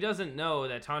 he doesn't know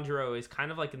that Tanjiro is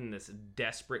kind of like in this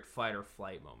desperate fight or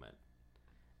flight moment.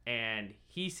 And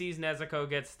he sees Nezuko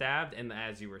get stabbed, and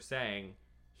as you were saying,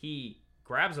 he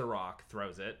grabs a rock,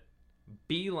 throws it,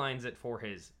 beelines it for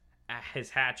his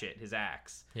hatchet, his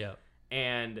axe. Yeah.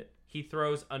 And he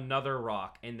throws another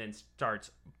rock and then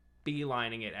starts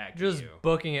beelining it at just Kyou.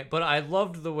 booking it. But I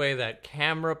loved the way that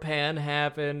camera pan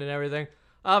happened and everything.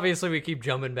 Obviously, we keep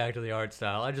jumping back to the art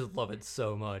style. I just love it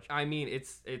so much. I mean,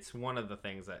 it's one of the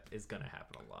things that is gonna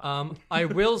happen a lot. I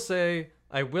will say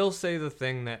the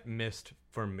thing that missed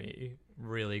for me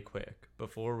really quick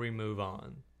before we move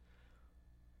on.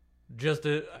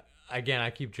 Again,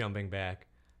 I keep jumping back.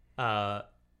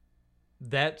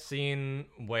 That scene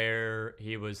where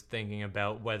he was thinking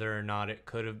about whether or not it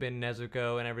could have been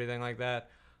Nezuko and everything like that.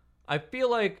 I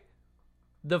feel like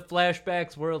the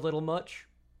flashbacks were a little much.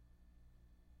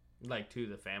 Like to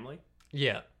the family.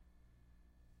 Yeah.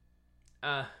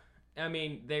 I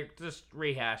mean, they're just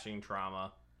rehashing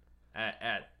trauma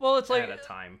at a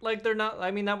time. Like they're not.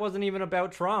 I mean, that wasn't even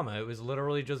about trauma. It was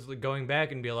literally just going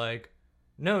back and be like,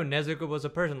 no, Nezuko was a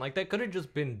person. Like that could have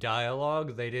just been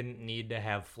dialogue. They didn't need to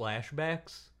have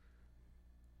flashbacks.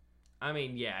 I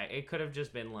mean, yeah, it could have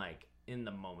just been like in the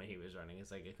moment he was running.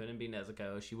 It's like it couldn't be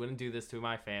Nezuko. She wouldn't do this to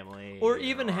my family. Or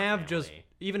even have just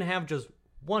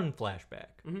one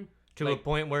flashback to a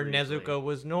point where briefly. Nezuko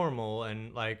was normal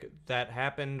and like that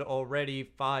happened already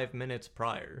 5 minutes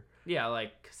prior. Yeah,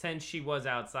 like since she was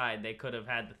outside, they could have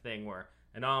had the thing where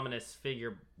an ominous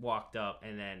figure walked up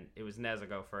and then it was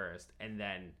Nezuko first, and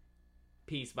then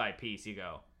piece by piece you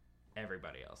go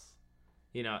everybody else.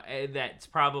 You know, that's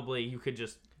probably you could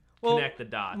just connect the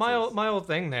dots. My whole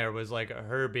thing there was like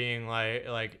her being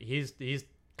like he's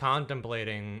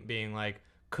contemplating being like,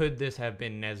 could this have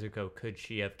been Nezuko? Could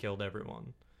she have killed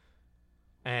everyone?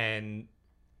 And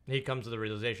he comes to the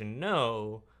realization,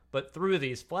 no, but through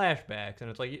these flashbacks, and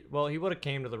it's like, well, he would have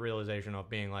came to the realization of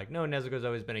being like, no, Nezuko's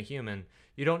always been a human.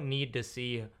 You don't need to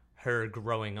see her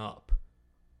growing up.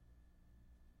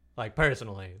 Like,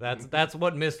 personally, that's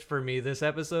what missed for me this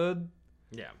episode.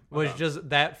 Yeah. Was just,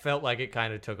 that felt like it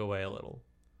kind of took away a little.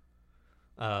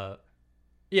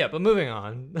 Yeah, but moving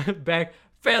on.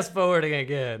 Fast forwarding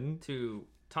again. To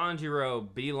Tanjiro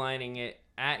beelining it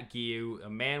at Kyou, a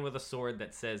man with a sword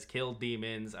that says kill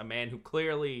demons, a man who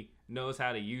clearly knows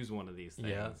how to use one of these things.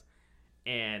 Yeah.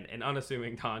 And an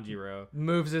unassuming Tanjiro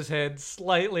moves his head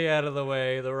slightly out of the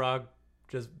way. The rock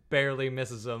just barely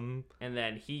misses him. And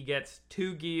then he gets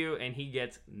to Kyou and he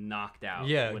gets knocked out.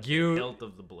 Yeah, with the hilt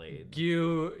of the blade.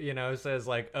 Kyou, says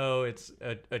like, oh, it's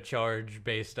a charge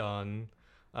based on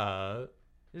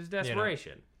his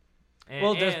desperation.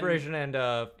 Desperation and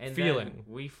feeling. Then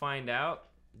we find out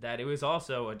that it was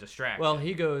also a distraction. Well,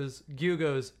 Kyou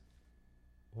goes,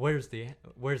 where's the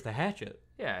hatchet?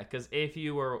 Yeah, because if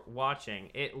you were watching,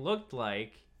 it looked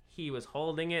like he was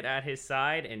holding it at his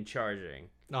side and charging.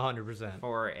 100%.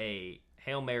 For a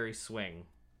Hail Mary swing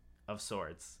of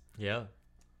sorts. Yeah.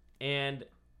 And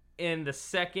in the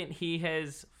second he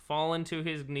has fallen to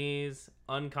his knees,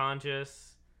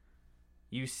 unconscious,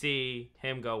 you see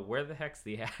him go, where the heck's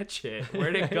the hatchet?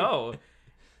 Where'd it go?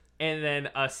 And then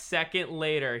a second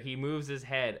later, he moves his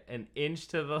head an inch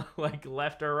to the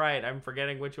left or right. I'm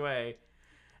forgetting which way.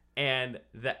 And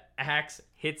the axe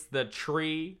hits the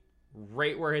tree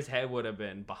right where his head would have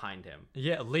been behind him.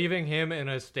 Yeah, leaving him in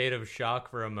a state of shock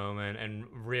for a moment and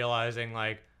realizing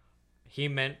he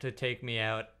meant to take me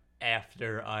out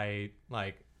after I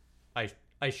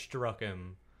struck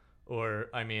him. Or,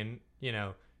 I mean,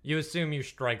 you assume you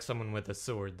strike someone with a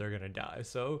sword, they're gonna die.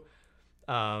 So,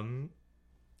 I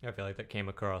feel like that came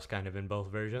across kind of in both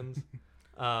versions.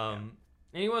 Yeah.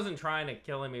 And he wasn't trying to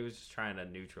kill him, he was just trying to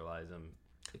neutralize him.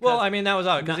 Well, I mean, that was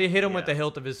odd, because he hit him with the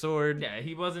hilt of his sword. Yeah,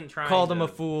 he wasn't trying called him a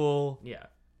fool. Yeah.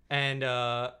 And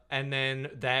then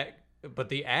but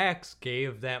the axe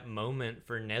gave that moment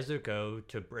for Nezuko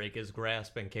to break his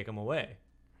grasp and kick him away.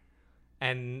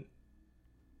 And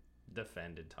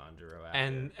defended Tanjiro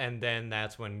after. And then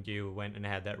that's when Kyou went and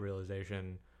had that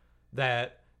realization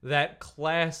that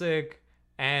classic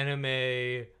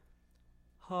anime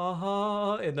ha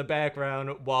ha in the background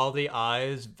while the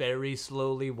eyes very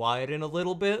slowly widen a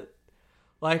little bit.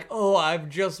 Like, oh, I've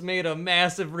just made a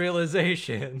massive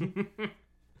realization.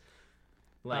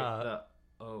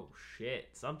 Oh shit,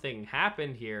 something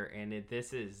happened here and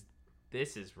this is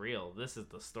real. This is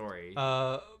the story.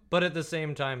 But at the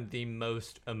same time, the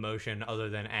most emotion other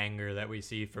than anger that we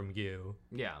see from Kyou.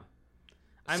 Yeah.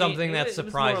 Something that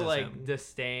surprises him. It was more him.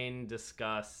 Disdain,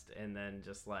 disgust, and then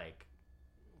just like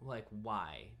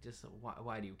why? Just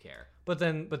why do you care? But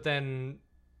then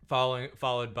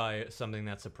followed by something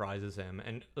that surprises him,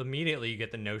 and immediately you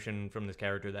get the notion from this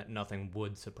character that nothing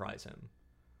would surprise him.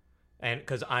 And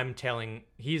because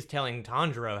he's telling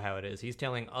Tanjiro how it is, he's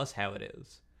telling us how it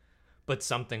is. But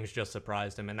something's just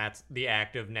surprised him, and that's the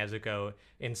act of Nezuko,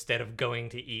 instead of going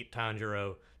to eat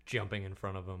Tanjiro, jumping in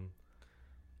front of him.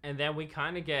 And then we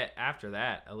kind of get, after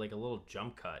that, a little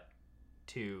jump cut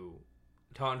to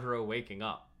Tanjiro waking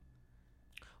up.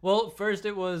 Well, first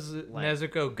it was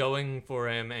Nezuko going for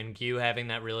him and Kyou having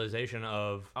that realization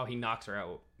of he knocks her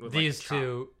out with these like a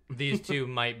chop. these two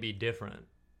might be different.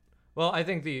 Well, I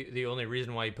think the only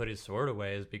reason why he put his sword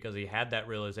away is because he had that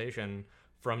realization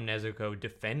from Nezuko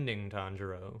defending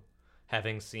Tanjiro,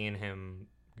 having seen him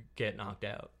get knocked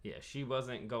out. Yeah, she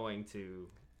wasn't going to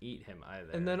eat him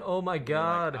either. And then, oh my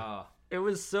god, it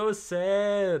was so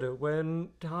sad when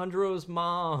Tanjiro's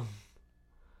mom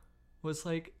was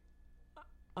like,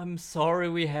 I'm sorry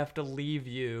we have to leave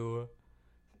you.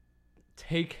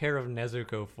 Take care of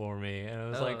Nezuko for me. And I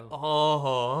was like,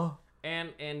 oh.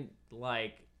 And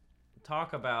like,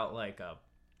 talk about like a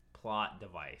plot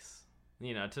device.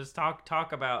 You know, just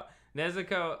talk about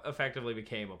Nezuko effectively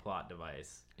became a plot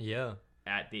device. Yeah.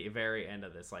 At the very end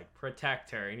of this, like,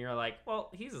 protect her. And you're like, well,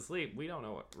 he's asleep. We don't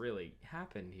know what really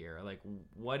happened here. Like,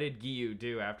 what did Kyou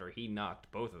do after he knocked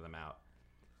both of them out?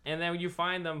 And then when you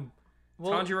find them,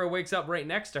 Tanjiro wakes up right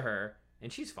next to her,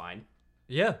 and she's fine.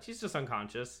 Yeah. She's just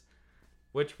unconscious,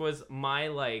 which was my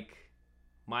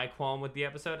qualm with the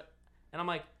episode. And I'm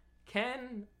like,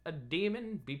 can a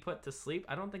demon be put to sleep?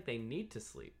 I don't think they need to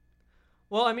sleep.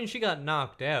 Well, I mean, she got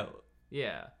knocked out.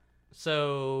 Yeah.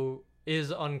 So,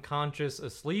 is unconscious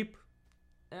asleep?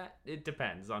 It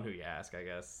depends on who you ask, I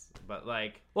guess. But,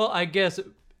 like... Well, I guess...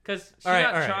 Because she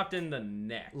got chopped in the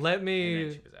neck. And then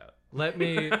she was out.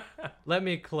 Let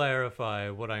me clarify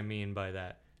what I mean by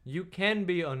that. You can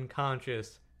be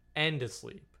unconscious and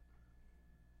asleep.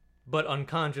 But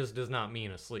unconscious does not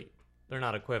mean asleep. They're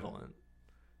not equivalent.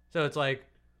 So it's like...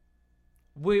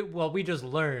 We just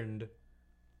learned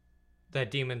that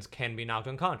demons can be knocked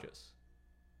unconscious.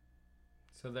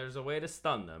 So there's a way to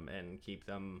stun them and keep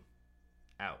them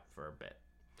out for a bit.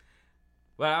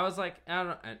 But I was like, I don't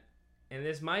know. And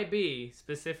this might be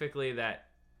specifically that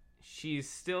she's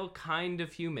still kind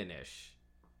of humanish.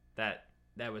 That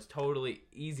was totally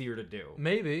easier to do.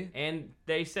 Maybe. And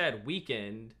they said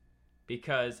weakened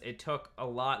because it took a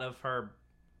lot of her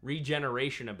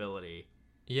regeneration ability.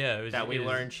 Yeah, we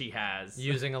learned she has.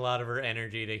 Using a lot of her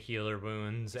energy to heal her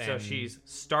wounds. So she's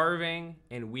starving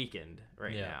and weakened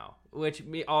right now. Which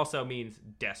also means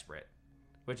desperate.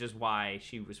 Which is why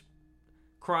she was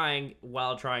crying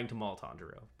while trying to maul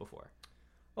Tanjiro before.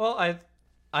 Well,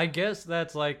 I guess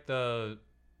that's like the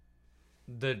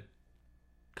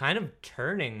kind of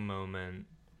turning moment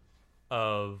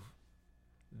of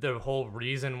the whole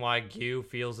reason why Kyou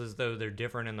feels as though they're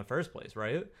different in the first place,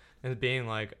 right? And being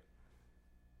like,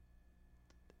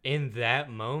 in that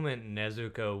moment,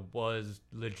 Nezuko was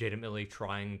legitimately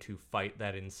trying to fight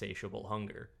that insatiable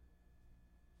hunger.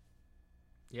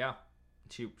 Yeah,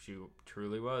 she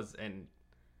truly was. And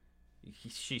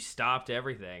she stopped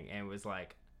everything and was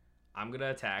like, I'm going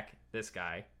to attack this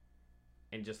guy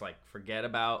and just, like, forget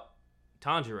about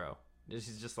Tanjiro.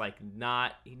 She's just, like,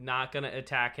 not going to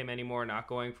attack him anymore, not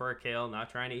going for a kill, not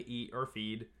trying to eat or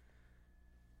feed.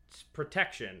 It's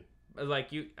protection. Like,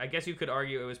 I guess you could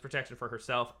argue it was protection for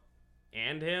herself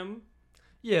and him.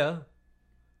 Yeah.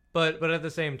 But at the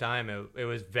same time, it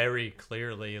was very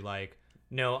clearly like,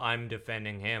 no, I'm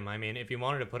defending him. I mean, if you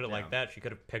wanted to put it like that, she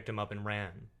could have picked him up and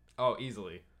ran. Oh,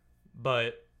 easily.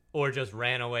 Or just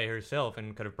ran away herself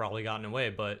and could have probably gotten away.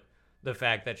 But the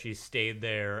fact that she stayed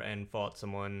there and fought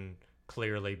someone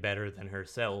clearly better than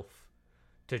herself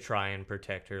to try and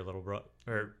protect her little brother,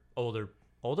 or older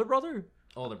brother?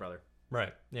 Older brother.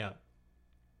 Right, yeah.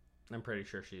 I'm pretty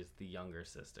sure she's the younger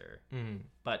sister. Mm.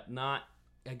 But not,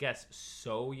 I guess,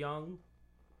 so young.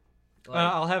 Like,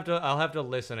 I'll have to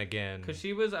listen again. Because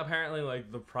she was apparently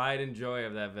like the pride and joy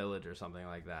of that village or something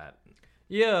like that.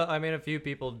 Yeah, I mean, a few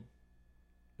people...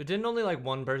 Didn't only like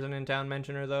one person in town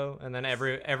mention her though? And then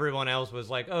everyone else was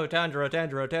like, oh,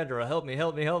 Tanjiro, help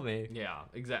me. Yeah,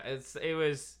 exactly. It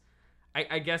was...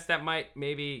 I guess that might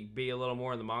maybe be a little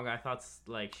more in the manga. I thought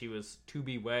like she was to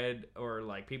be wed, or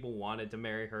like people wanted to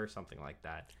marry her, something like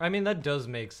that. I mean, that does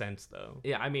make sense though.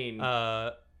 Yeah, I mean,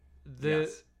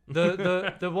 yes.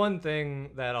 the one thing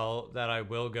that I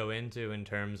will go into in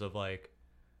terms of like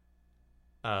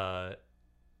that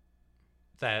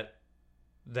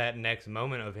next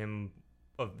moment of him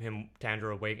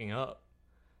Tanjiro waking up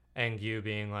and you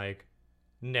being like,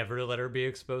 never let her be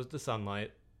exposed to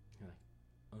sunlight.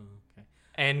 Okay.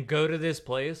 And go to this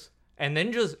place, and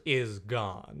then just is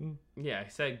gone. Yeah, he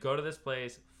said, go to this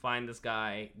place, find this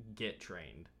guy, get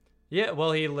trained. Yeah,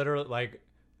 well, he literally, like,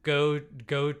 go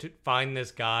to find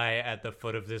this guy at the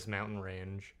foot of this mountain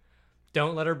range.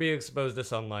 Don't let her be exposed to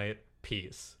sunlight.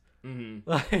 Peace. Mm-hmm.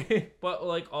 But,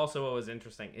 like, also what was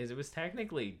interesting is it was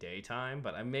technically daytime,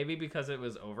 but maybe because it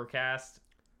was overcast,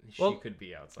 she could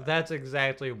be outside. That's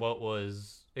exactly what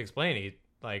was explained.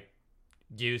 Like,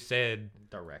 you said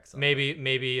direct sunlight.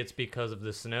 maybe it's because of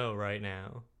the snow right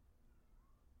now.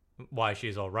 Why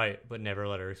she's all right, but never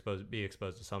let her be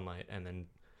exposed to sunlight, and then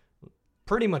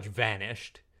pretty much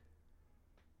vanished.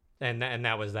 And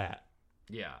that was that.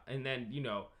 Yeah, and then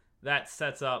that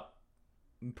sets up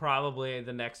probably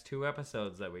the next 2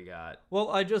 episodes that we got. Well,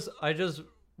 I just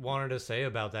wanted to say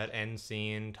about that end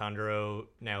scene, Tanjiro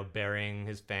now burying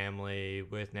his family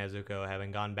with Nezuko,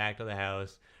 having gone back to the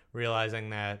house,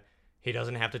 realizing that he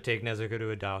doesn't have to take Nezuko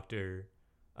to a doctor.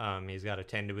 He's got to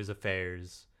tend to his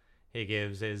affairs. He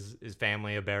gives his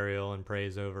family a burial and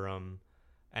prays over them,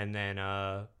 and then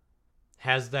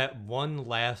has that one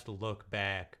last look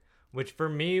back, which for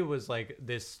me was like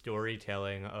this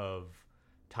storytelling of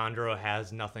Tanjiro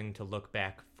has nothing to look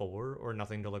back for or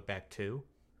nothing to look back to.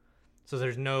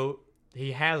 So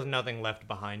he has nothing left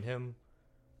behind him.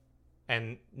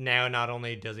 And now not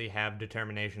only does he have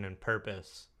determination and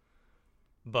purpose,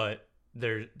 but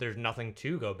there's nothing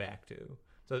to go back to.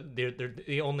 So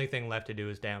the only thing left to do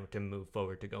is to move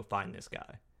forward to go find this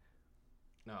guy.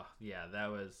 Oh, yeah, that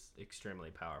was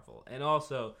extremely powerful. And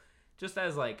also, just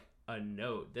as like a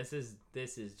note, this is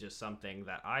just something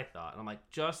that I thought. I'm like,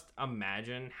 just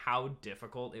imagine how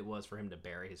difficult it was for him to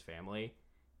bury his family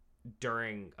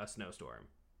during a snowstorm.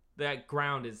 That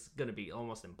ground is going to be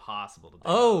almost impossible to do.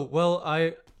 Oh, well,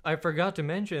 I forgot to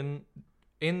mention,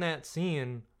 in that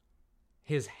scene,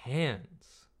 his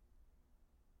hands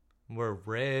were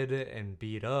red and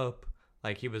beat up,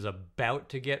 like he was about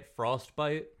to get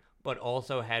frostbite, but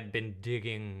also had been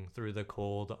digging through the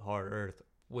cold, hard earth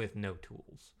with no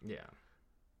tools. Yeah.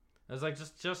 I was like,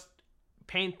 just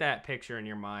paint that picture in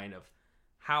your mind of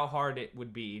how hard it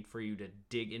would be for you to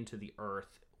dig into the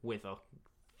earth with a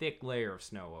thick layer of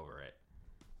snow over it.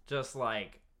 Just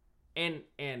like, and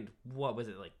what was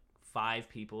it, like 5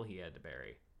 people he had to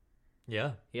bury?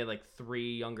 Yeah. He had like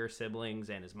 3 younger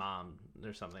siblings and his mom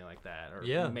or something like that. Or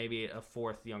maybe a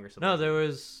 4th younger sibling. No, there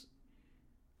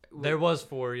was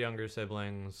 4 younger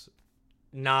siblings,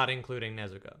 not including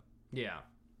Nezuko. Yeah.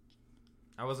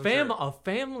 I wasn't sure. A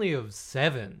family of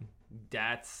 7.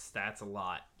 That's a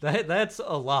lot. That's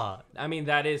a lot. I mean,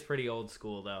 that is pretty old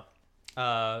school though.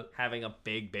 Having a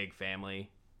big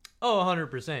family. Oh,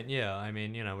 100%. Yeah. I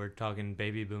mean, we're talking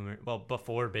baby boomer. Well,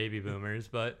 before baby boomers,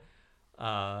 but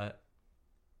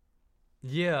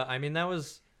yeah, I mean,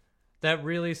 that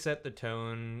really set the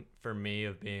tone for me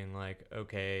of being like,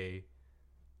 okay,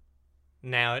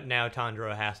 now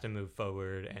Tanjiro has to move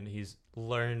forward, and he's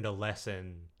learned a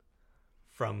lesson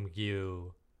from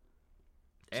Kyou.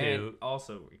 And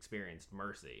also experienced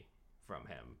mercy from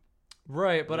him.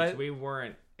 Right, but we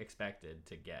weren't expected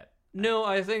to get. No,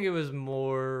 I think it was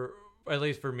more, at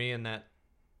least for me, and that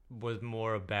was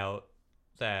more about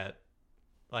that,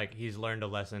 like, he's learned a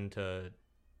lesson to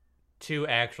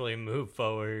actually move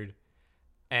forward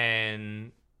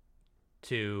and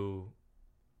to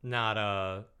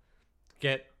not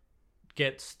get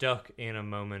stuck in a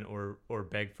moment or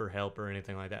beg for help or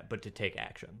anything like that, but to take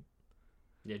action.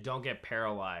 Yeah, don't get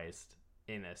paralyzed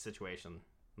in a situation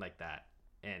like that,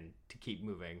 and to keep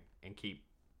moving and keep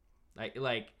like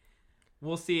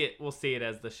we'll see it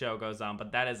as the show goes on,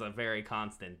 but that is a very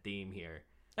constant theme here.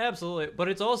 Absolutely, but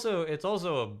it's also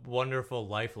a wonderful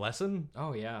life lesson.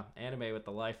 Oh yeah, anime with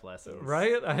the life lessons,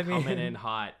 right? I mean, coming in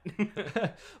hot.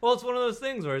 Well, it's one of those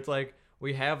things where it's like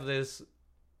we have this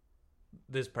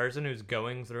person who's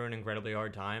going through an incredibly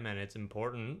hard time, and it's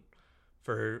important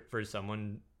for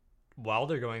someone while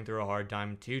they're going through a hard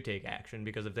time to take action,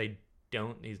 because if they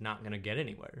don't, he's not going to get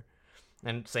anywhere.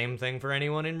 And same thing for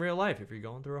anyone in real life. If you're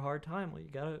going through a hard time, well,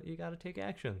 you gotta take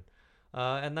action.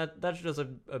 And that's just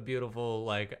a beautiful,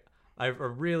 like, I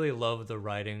really love the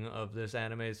writing of this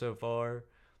anime so far.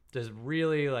 Just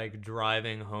really, like,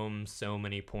 driving home so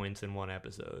many points in one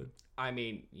episode. I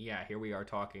mean, yeah, here we are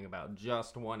talking about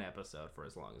just one episode for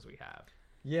as long as we have.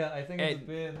 Yeah, I think it's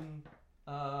been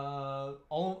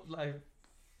like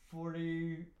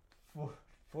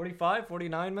 45,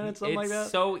 49 minutes, something like that.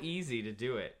 It's so easy to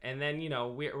do it. And then,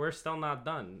 we're still not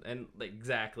done. And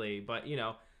exactly, but,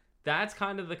 that's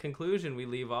kind of the conclusion we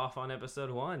leave off on episode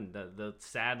 1. The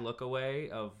sad look away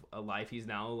of a life he's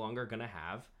no longer going to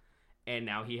have. And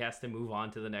now he has to move on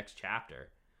to the next chapter.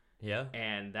 Yeah.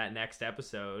 And that next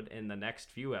episode and the next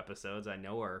few episodes I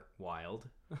know are wild.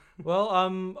 Well,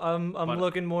 I'm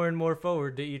looking more and more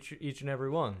forward to each and every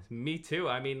one. Me too.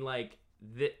 I mean, like,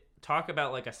 talk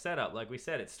about like a setup. Like we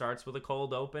said, it starts with a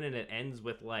cold open and it ends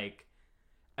with, like,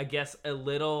 I guess a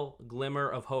little glimmer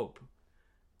of hope.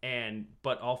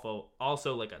 But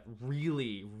also like a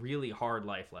really, really hard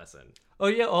life lesson. Oh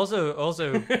yeah,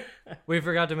 also we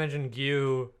forgot to mention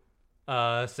Kyou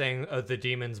saying the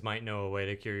demons might know a way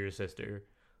to cure your sister,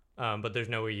 but there's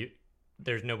no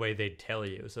way they'd tell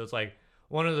you. So it's like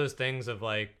one of those things of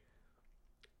like,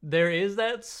 there is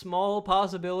that small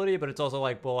possibility, but it's also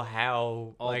like, well,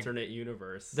 how alternate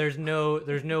universe? There's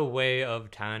no way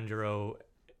of Tanjiro,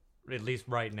 at least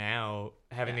right now,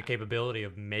 having the capability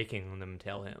of making them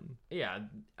tell him. Yeah.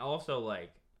 Also, like,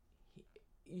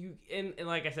 you and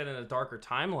like I said, in a darker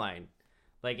timeline,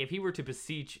 like if he were to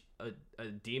beseech a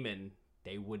demon,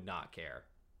 they would not care.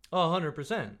 Oh,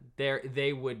 100%.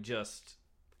 They would just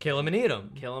kill him and eat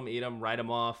him. Kill him, eat him, write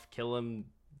him off, kill him.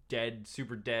 Dead,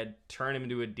 super dead, turn him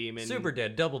into a demon, super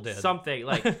dead, double dead, something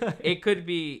like it could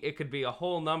be a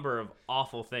whole number of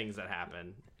awful things that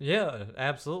happen. Yeah,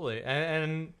 absolutely.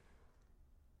 And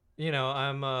you know,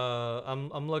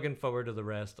 I'm looking forward to the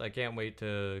rest. I can't wait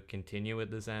to continue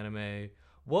with this anime.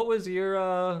 What's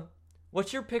your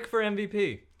pick for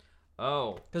MVP?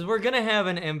 Oh, because we're gonna have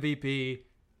an MVP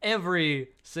every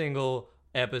single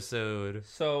episode.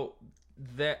 So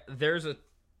there's a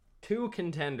two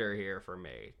contender here for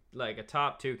me, like a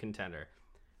top two contender.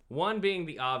 One being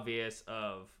the obvious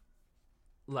of,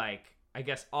 like, I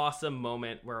guess awesome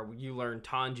moment where you learn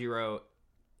Tanjiro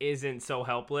isn't so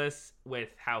helpless with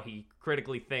how he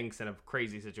critically thinks in a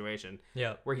crazy situation.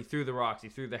 Yeah. Where he threw the rocks, he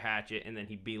threw the hatchet, and then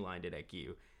he beelined it at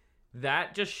Kyou.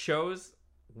 That just shows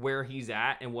where he's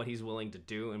at and what he's willing to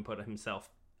do and put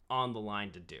himself on the line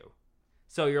to do.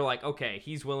 So you're like, okay,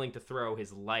 he's willing to throw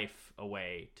his life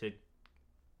away to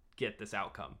get this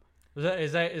outcome.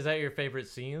 Is that your favorite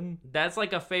scene? That's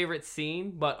like a favorite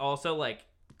scene, but also like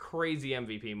crazy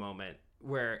MVP moment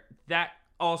where that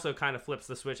also kind of flips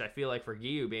the switch. I feel like for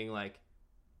Kyou being like,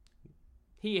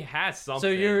 he has something. So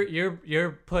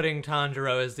you're putting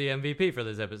Tanjiro as the MVP for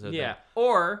this episode. Yeah, then.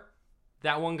 Or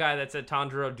that one guy that said,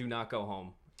 Tanjiro, do not go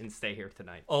home and stay here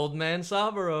tonight. Old man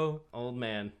Saburo. Old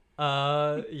man.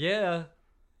 Yeah.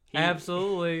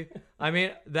 Absolutely. I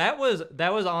mean, that was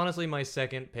honestly my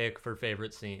second pick for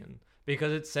favorite scene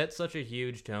because it set such a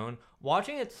huge tone.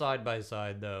 Watching it side by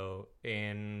side though,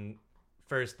 in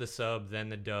first the sub then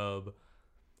the dub,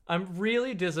 I'm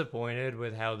really disappointed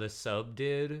with how the sub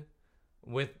did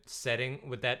with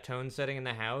that tone setting in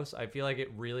the house. I feel like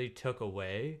it really took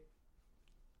away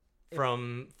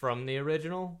from the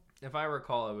original. If I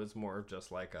recall, it was more of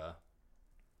just like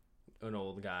an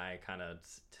old guy kind of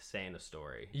saying a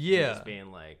story. Yeah. Just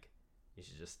being like, you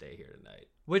should just stay here tonight.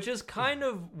 Which is kind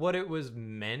of what it was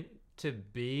meant to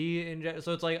be.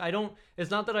 So it's like,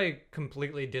 it's not that I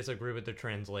completely disagree with the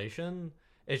translation.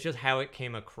 It's just how it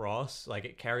came across. Like,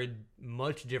 it carried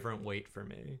much different weight for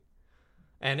me.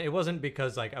 And it wasn't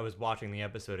because, like, I was watching the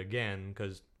episode again,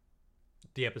 because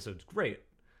the episode's great.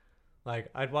 Like,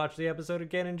 I'd watch the episode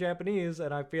again in Japanese,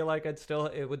 and I feel like that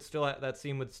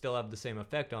scene would still have the same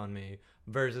effect on me,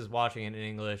 versus watching it in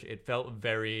English. It felt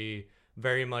very,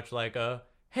 very much like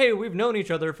hey, we've known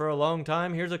each other for a long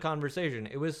time, here's a conversation.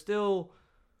 It was still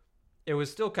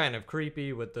kind of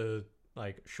creepy with the,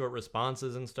 like, short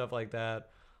responses and stuff like that.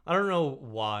 I don't know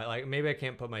why. Like, maybe I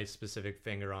can't put my specific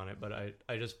finger on it, but I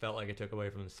just felt like it took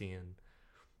away from the scene.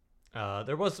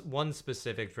 There was one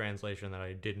specific translation that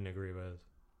I didn't agree with,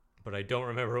 but I don't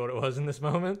remember what it was in this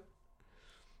moment.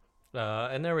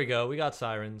 And there we go. We got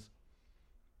sirens.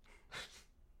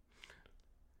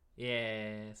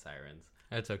 Yeah, sirens.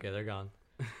 That's okay. They're gone.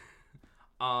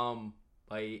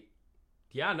 Like,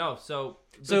 yeah, no. So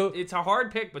it's a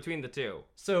hard pick between the two.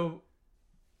 So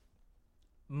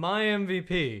my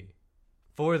MVP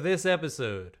for this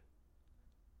episode,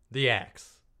 the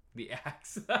axe. The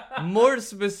axe. More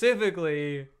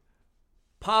specifically,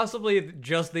 possibly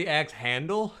just the axe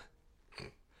handle.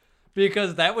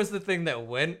 Because that was the thing that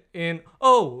went in.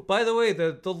 Oh, by the way,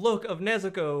 the look of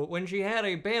Nezuko when she had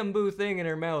a bamboo thing in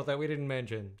her mouth that we didn't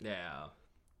mention. Yeah.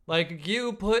 Like,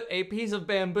 you put a piece of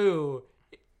bamboo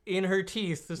in her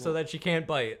teeth so that she can't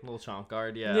bite. Little chomp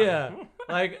guard, yeah. Yeah.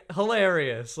 Like,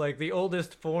 hilarious. Like, the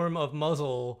oldest form of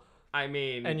muzzle. I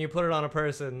mean... And you put it on a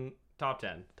person. Top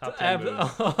 10. Top 10 moves.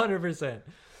 100%.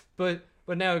 But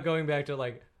now going back to,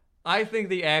 like, I think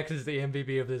the axe is the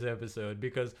MVP of this episode.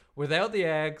 Because without the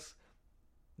axe,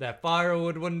 that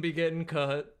firewood wouldn't be getting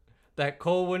cut. That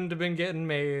coal wouldn't have been getting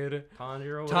made.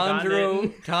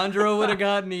 Tanjiro would have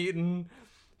gotten eaten.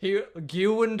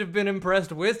 Kyou wouldn't have been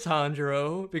impressed with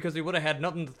Tanjiro because he would have had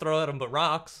nothing to throw at him but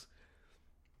rocks.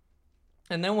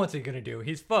 And then what's he gonna do?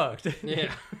 He's fucked.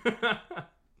 Yeah.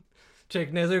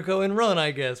 Take Nezuko and run, I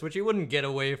guess, which he wouldn't get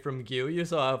away from Kyou. You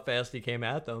saw how fast he came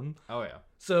at them. Oh, yeah.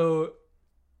 So,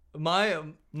 my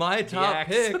top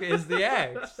pick is the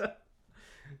axe.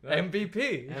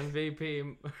 MVP.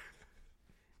 MVP.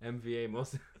 MVA,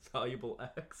 most valuable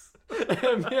X.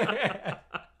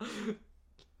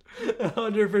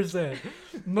 100%.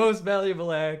 Most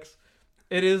valuable X.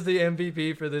 It is the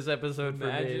MVP for this episode for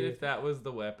me. Imagine if that was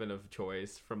the weapon of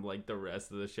choice from like the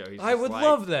rest of the show. I would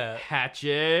love that.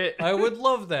 Hatchet. I would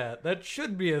love that. That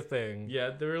should be a thing. Yeah,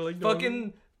 they're like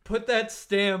fucking put that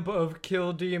stamp of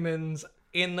kill demons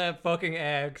in that fucking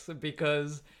axe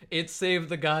because it saved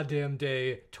the goddamn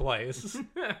day twice.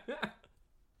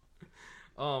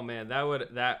 Oh man,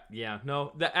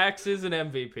 the axe is an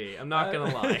MVP. I'm not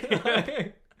gonna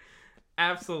lie.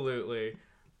 Absolutely.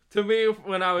 To me,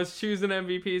 when I was choosing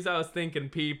MVPs, I was thinking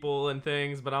people and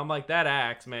things, but I'm like, that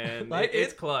axe, man, like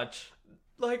it's clutch.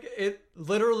 Like, it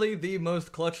literally the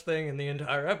most clutch thing in the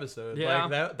entire episode. Yeah.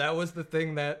 Like, that was the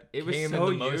thing that It was came so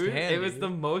in the most used. handy. It was the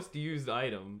most used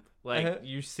item. Like,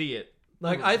 you see it.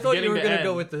 Like, I thought you were gonna end.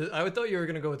 go with I thought you were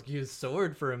gonna go with Kyou's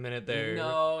sword for a minute there.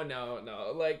 No.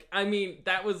 Like, I mean,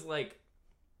 that was like,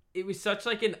 it was such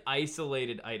like an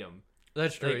isolated item.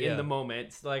 That's true. Like, in the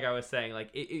moment, like I was saying,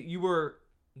 like you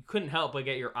couldn't help but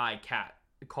get your eye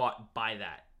caught by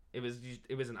that. It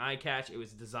was an eye catch. It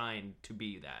was designed to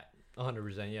be that.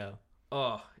 100%. Yeah.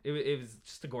 Oh, it was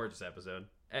just a gorgeous episode.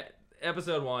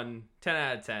 Episode 1, 10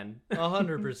 out of 10.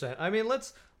 100%. I mean,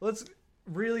 let's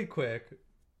really quick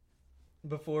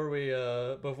before we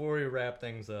wrap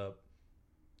things up.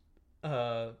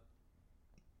 I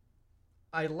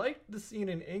liked the scene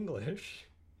in English,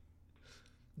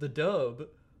 the dub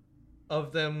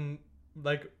of them,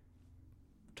 like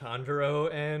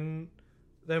Tanjiro and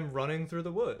them running through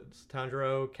the woods.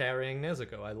 Tanjiro carrying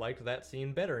Nezuko. I liked that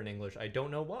scene better in English. I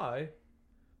don't know why.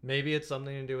 Maybe it's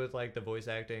something to do with like the voice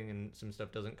acting and some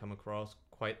stuff doesn't come across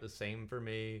quite the same for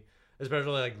me.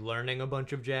 Especially like learning a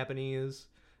bunch of Japanese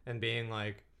and being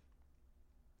like,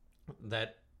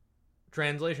 that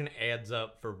translation adds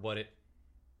up for what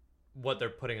they're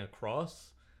putting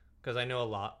across. Because I know a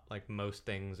lot, like most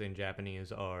things in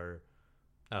Japanese are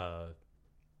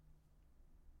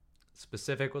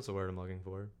specific. What's the word I'm looking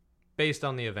for? Based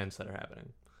on the events that are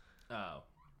happening. Oh.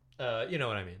 You know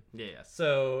what I mean? Yeah.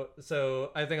 So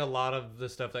I think a lot of the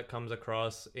stuff that comes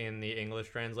across in the English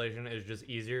translation is just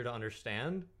easier to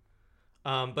understand.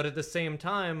 But at the same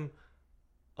time,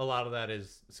 a lot of that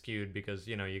is skewed because,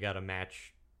 you know, you got to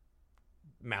match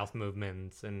mouth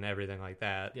movements and everything like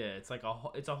that. Yeah, it's like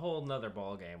it's a whole nother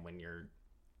ball game when you're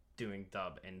doing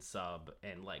dub and sub,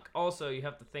 and like also you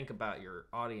have to think about your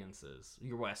audiences,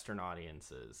 your Western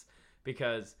audiences,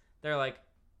 because they're like,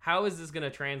 how is this going to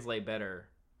translate better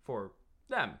for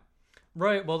them?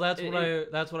 Right. Well, that's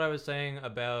what I was saying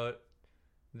about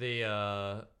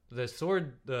the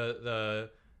sword, the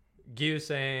Gyu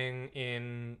saying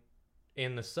in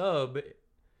the sub.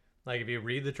 Like if you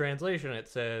read the translation, it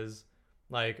says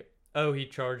like, oh, he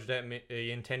charged at me,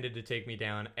 he intended to take me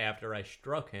down after I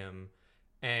struck him.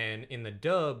 And in the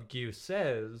dub, Gyu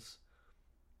says,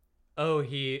 oh,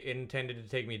 he intended to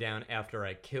take me down after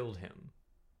I killed him.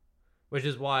 Which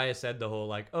is why I said the whole,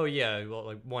 like, oh yeah, well,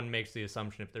 like, one makes the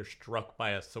assumption if they're struck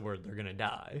by a sword, they're gonna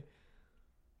die.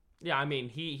 Yeah, I mean,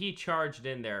 he charged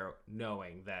in there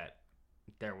knowing that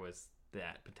there was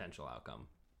that potential outcome.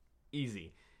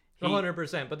 Easy.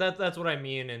 100%, but that's what I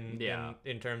mean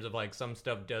in terms of, like, some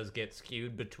stuff does get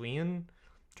skewed between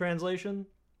translation.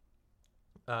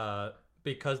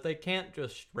 Because they can't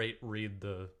just straight read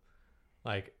the,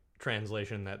 like,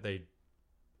 translation that they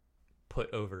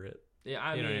put over it.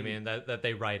 Yeah, you know what I mean? That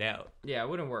they write out. Yeah, it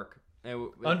wouldn't work.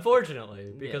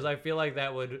 Unfortunately, because I feel like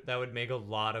that would make a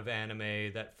lot of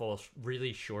anime that falls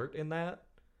really short in that.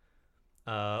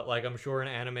 Like I'm sure an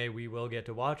anime we will get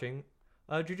to watching,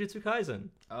 Jujutsu Kaisen.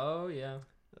 Oh yeah,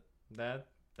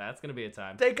 that's gonna be a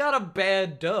time. They got a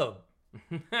bad dub,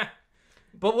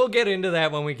 but we'll get into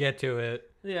that when we get to it.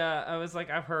 Yeah, I was like,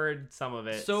 I've heard some of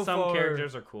it. Some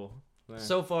characters are cool.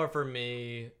 So far for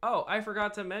me. Oh, I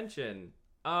forgot to mention.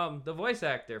 The voice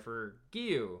actor for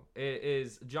Kyou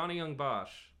is Johnny Young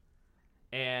Bosch,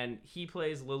 and he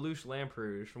plays Lelouch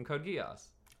Lamperouge from Code Geass.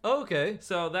 Oh, okay.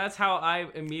 So that's how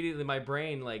my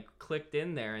brain like clicked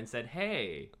in there and said,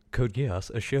 hey. Code Geass,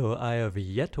 a show I have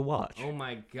yet to watch. Oh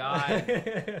my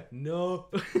god. No.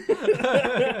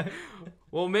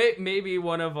 Well, maybe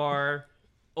one of our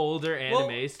older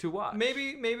animes to watch.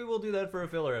 Maybe we'll do that for a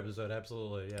filler episode.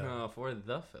 Absolutely, yeah. For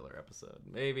the filler episode.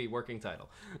 Maybe working title.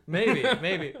 Maybe.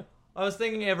 I was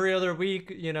thinking every other week,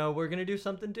 you know, we're going to do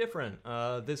something different.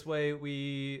 This way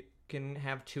we can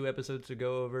have 2 episodes to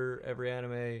go over every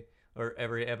anime, or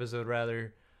every episode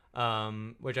rather,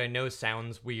 which I know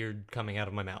sounds weird coming out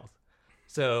of my mouth.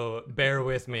 So bear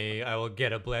with me. I will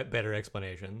get a better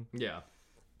explanation. Yeah.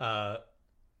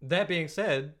 That being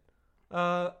said,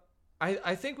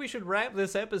 I think we should wrap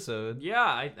this episode. Yeah,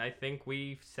 I think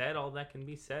we've said all that can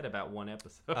be said about one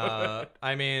episode.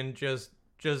 I mean, just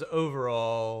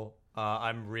overall,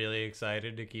 I'm really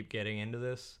excited to keep getting into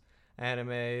this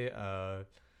anime.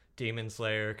 Demon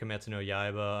Slayer, Kimetsu no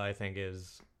Yaiba, I think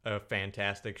is a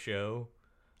fantastic show.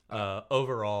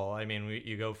 Overall, I mean,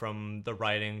 you go from the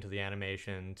writing to the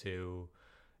animation to,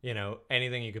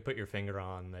 anything you could put your finger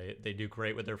on. They do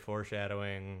great with their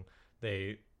foreshadowing.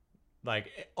 They, like,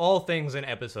 all things in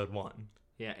episode 1.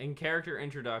 Yeah, and character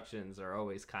introductions are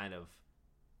always kind of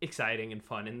exciting and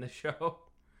fun in the show.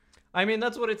 I mean,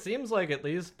 that's what it seems like, at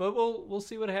least, but we'll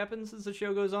see what happens as the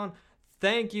show goes on.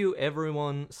 Thank you,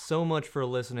 everyone, so much for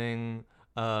listening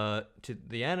to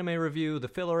the anime review, the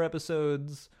filler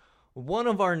episodes. One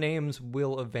of our names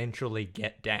will eventually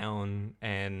get down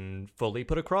and fully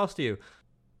put across to you.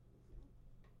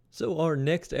 So our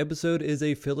next episode is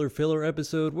a filler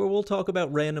episode where we'll talk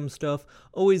about random stuff,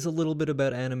 always a little bit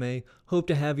about anime. Hope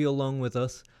to have you along with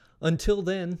us. Until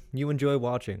then, you enjoy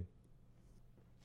watching.